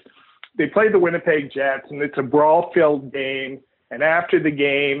anyways, they play the Winnipeg Jets, and it's a brawl-filled game. And after the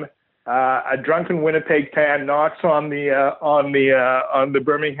game, a drunken Winnipeg fan knocks on the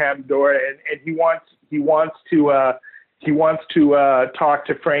Birmingham door, and he wants to talk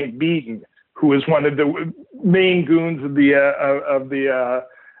to Frank Beaton, who is one of the main goons of the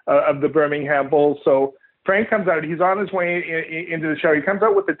Birmingham Bulls. So Frank comes out. He's on his way into the show. He comes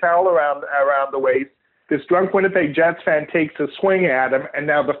out with the towel around the waist. This drunk Winnipeg Jets fan takes a swing at him, and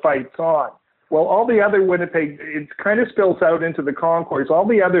now the fight's on. Well, all the other Winnipeg, it kind of spills out into the concourse. All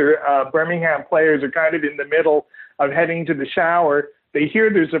the other Birmingham players are kind of in the middle of heading to the shower. They hear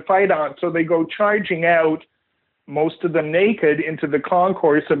there's a fight on, so they go charging out, most of them naked, into the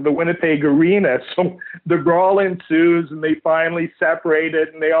concourse of the Winnipeg arena. So the brawl ensues, and they finally separate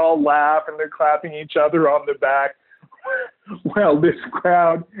it, and they all laugh, and they're clapping each other on the back. Well, this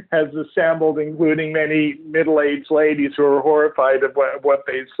crowd has assembled, including many middle-aged ladies who are horrified of what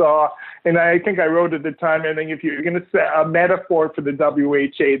they saw. And I think I wrote at the time, I think if you're going to say a metaphor for the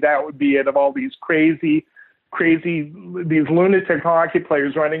WHA, that would be it, of all these crazy, these lunatic hockey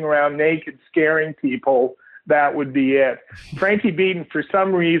players running around naked, scaring people. That would be it. Frankie Beaton, for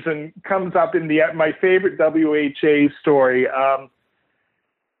some reason, comes up in my favorite WHA story.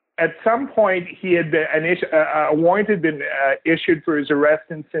 At some point, he had been a warrant had been issued for his arrest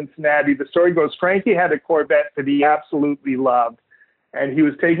in Cincinnati. The story goes, Frankie had a Corvette that he absolutely loved, and he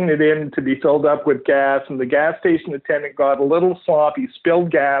was taking it in to be filled up with gas, and the gas station attendant got a little sloppy, spilled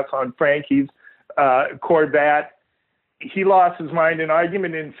gas on Frankie's Corvette. He lost his mind. An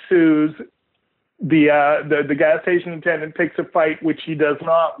argument ensues. The gas station attendant picks a fight, which he does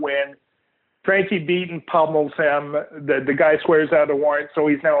not win. Frankie Beaton pummels him. The guy swears out a warrant, so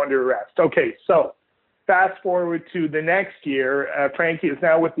he's now under arrest. Okay, so fast forward to the next year. Frankie is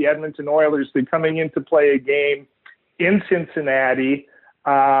now with the Edmonton Oilers. They're coming in to play a game in Cincinnati.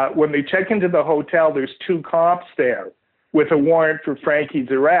 When they check into the hotel, there's two cops there with a warrant for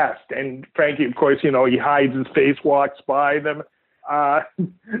Frankie's arrest. And Frankie, of course, he hides his face, walks by them.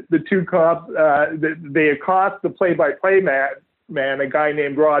 The two cops, they accost the play-by-play man, a guy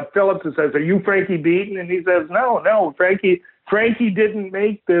named Rod Phillips, who says, "Are you Frankie Beaton?" And he says, "No, Frankie didn't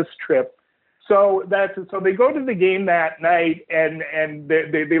make this trip." So they go to the game that night, and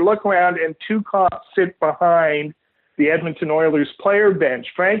they look around, and two cops sit behind the Edmonton Oilers player bench.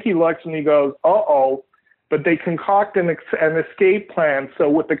 Frankie looks and he goes, "Uh-oh," but they concoct an escape plan. So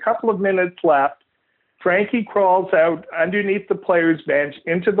with a couple of minutes left, Frankie crawls out underneath the player's bench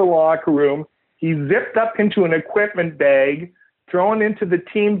into the locker room. He's zipped up into an equipment bag, thrown into the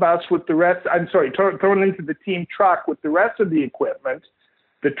team bus with the rest. Thrown into the team truck with the rest of the equipment.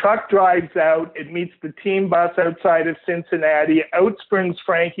 The truck drives out. It meets the team bus outside of Cincinnati. Out springs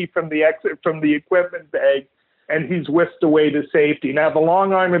Frankie from the equipment bag, and he's whisked away to safety. Now, the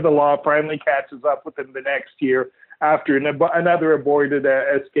long arm of the law finally catches up with him the next year after another aborted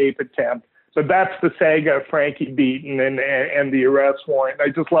escape attempt. So that's the saga of Frankie Beaton and the arrest warrant. I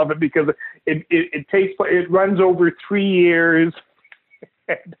just love it because it runs over 3 years.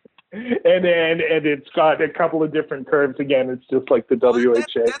 And it's got a couple of different curves. Again, it's just like the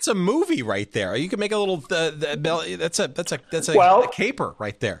WHA. That's a movie right there. You can make a little. That's a caper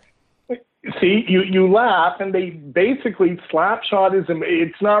right there. See, you laugh, and they basically Slapshot is.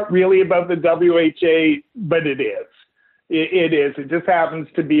 It's not really about the WHA, but it is. It is. It just happens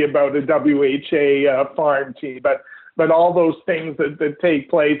to be about a WHA farm team, but all those things that take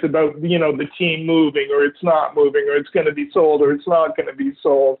place about the team moving or it's not moving or it's going to be sold or it's not going to be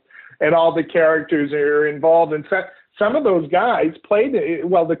sold. And all the characters are involved. In fact, some of those guys played,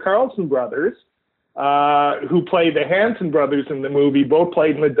 the Carlson brothers, who play the Hanson brothers in the movie, both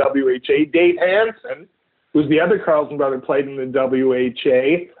played in the WHA. Dave Hanson, who's the other Carlson brother, played in the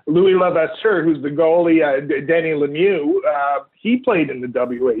WHA. Louis Levasseur, who's the goalie, Denny Lemieux, he played in the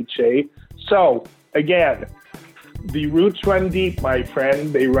WHA. So, again, the roots run deep, my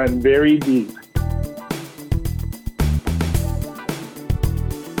friend. They run very deep.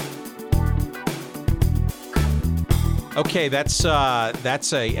 Okay, that's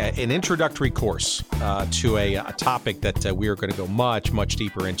an introductory course to a topic that we are going to go much, much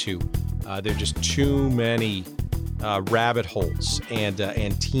deeper into. There are just too many rabbit holes and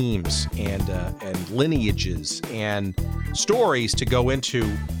teams and lineages and stories to go into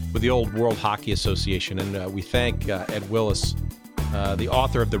with the old World Hockey Association. And we thank Ed Willis, the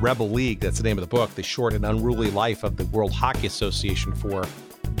author of The Rebel League, that's the name of the book, The Short and Unruly Life of the World Hockey Association, for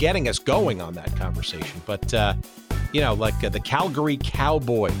getting us going on that conversation. But like the Calgary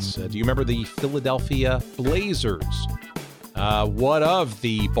Cowboys. Do you remember the Philadelphia Blazers? What of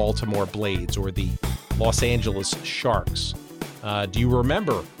the Baltimore Blades or the Los Angeles Sharks? Do you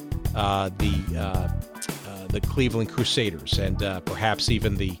remember the Cleveland Crusaders and perhaps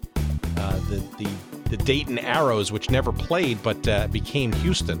even the Dayton Arrows, which never played but became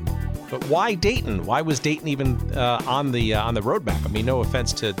Houston? But why Dayton? Why was Dayton even on the roadmap? I mean, no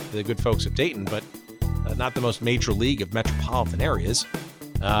offense to the good folks of Dayton, but not the most major league of metropolitan areas.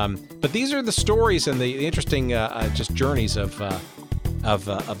 But these are the stories and the interesting just journeys of a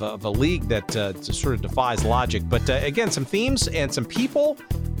league that sort of defies logic. But again, some themes and some people,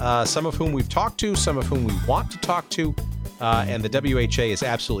 some of whom we've talked to, some of whom we want to talk to. And the WHA is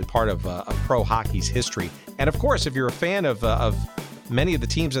absolutely part of pro hockey's history. And of course, if you're a fan of many of the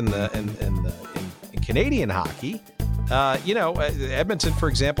teams in Canadian hockey, Edmonton, for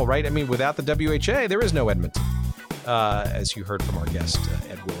example, right? I mean, without the WHA, there is no Edmonton, as you heard from our guest,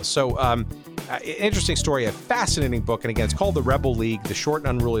 Ed Willis. So, interesting story, a fascinating book. And again, it's called The Rebel League, The Short and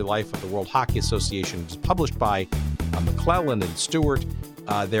Unruly Life of the World Hockey Association. It's published by McClellan and Stewart.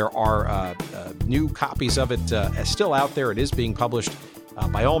 There are new copies of it still out there. It is being published.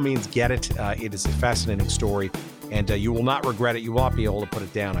 By all means, get it. It is a fascinating story, and you will not regret it. You will not be able to put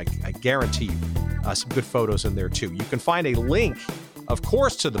it down. I guarantee you. Some good photos in there, too. You can find a link, of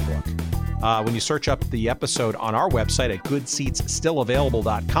course, to the book when you search up the episode on our website at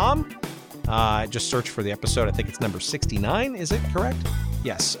goodseatsstillavailable.com. Just search for the episode. I think it's number 69. Is it correct?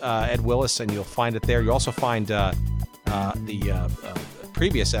 Yes, Ed Willis, and you'll find it there. You'll also find the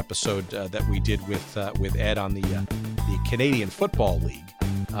previous episode that we did with Ed on the Canadian Football League,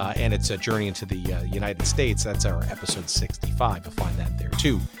 and it's a journey into the United States. That's our episode 65. You'll find that there,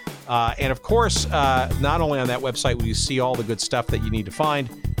 too. And of course, not only on that website will you see all the good stuff that you need to find,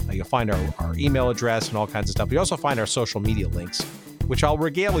 you'll find our email address and all kinds of stuff. But you also find our social media links, which I'll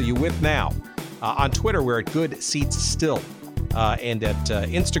regale you with now. On Twitter, we're at Good Seats Still. And at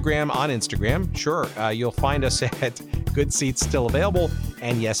Instagram, sure, you'll find us at Good Seats Still Available.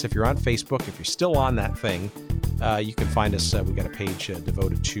 And yes, if you're on Facebook, if you're still on that thing, you can find us. We've got a page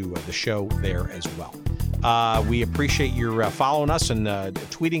devoted to the show there as well. We appreciate your following us and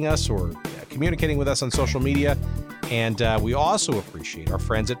tweeting us or communicating with us on social media. And we also appreciate our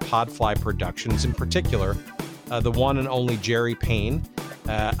friends at Podfly Productions, in particular, the one and only Jerry Payne.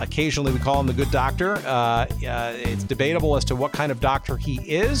 Occasionally we call him the good doctor. It's debatable as to what kind of doctor he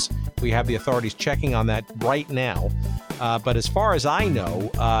is. We have the authorities checking on that right now. But as far as I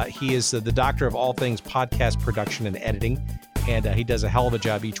know, he is the doctor of all things podcast production and editing. And he does a hell of a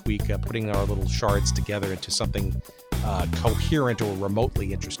job each week putting our little shards together into something coherent or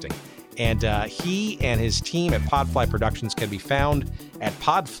remotely interesting. And he and his team at Podfly Productions can be found at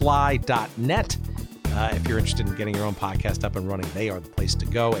podfly.net. If you're interested in getting your own podcast up and running, they are the place to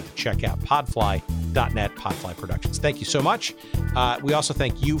go, and to check out podfly.net, Podfly Productions. Thank you so much. We also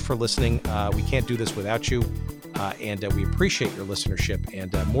thank you for listening. We can't do this without you, and we appreciate your listenership,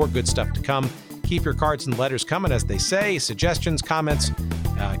 and more good stuff to come. Keep your cards and letters coming, as they say, suggestions, comments.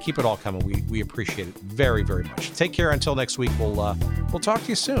 Keep it all coming. We appreciate it very, very much. Take care until next week. We'll talk to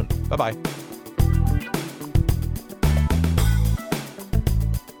you soon. Bye-bye.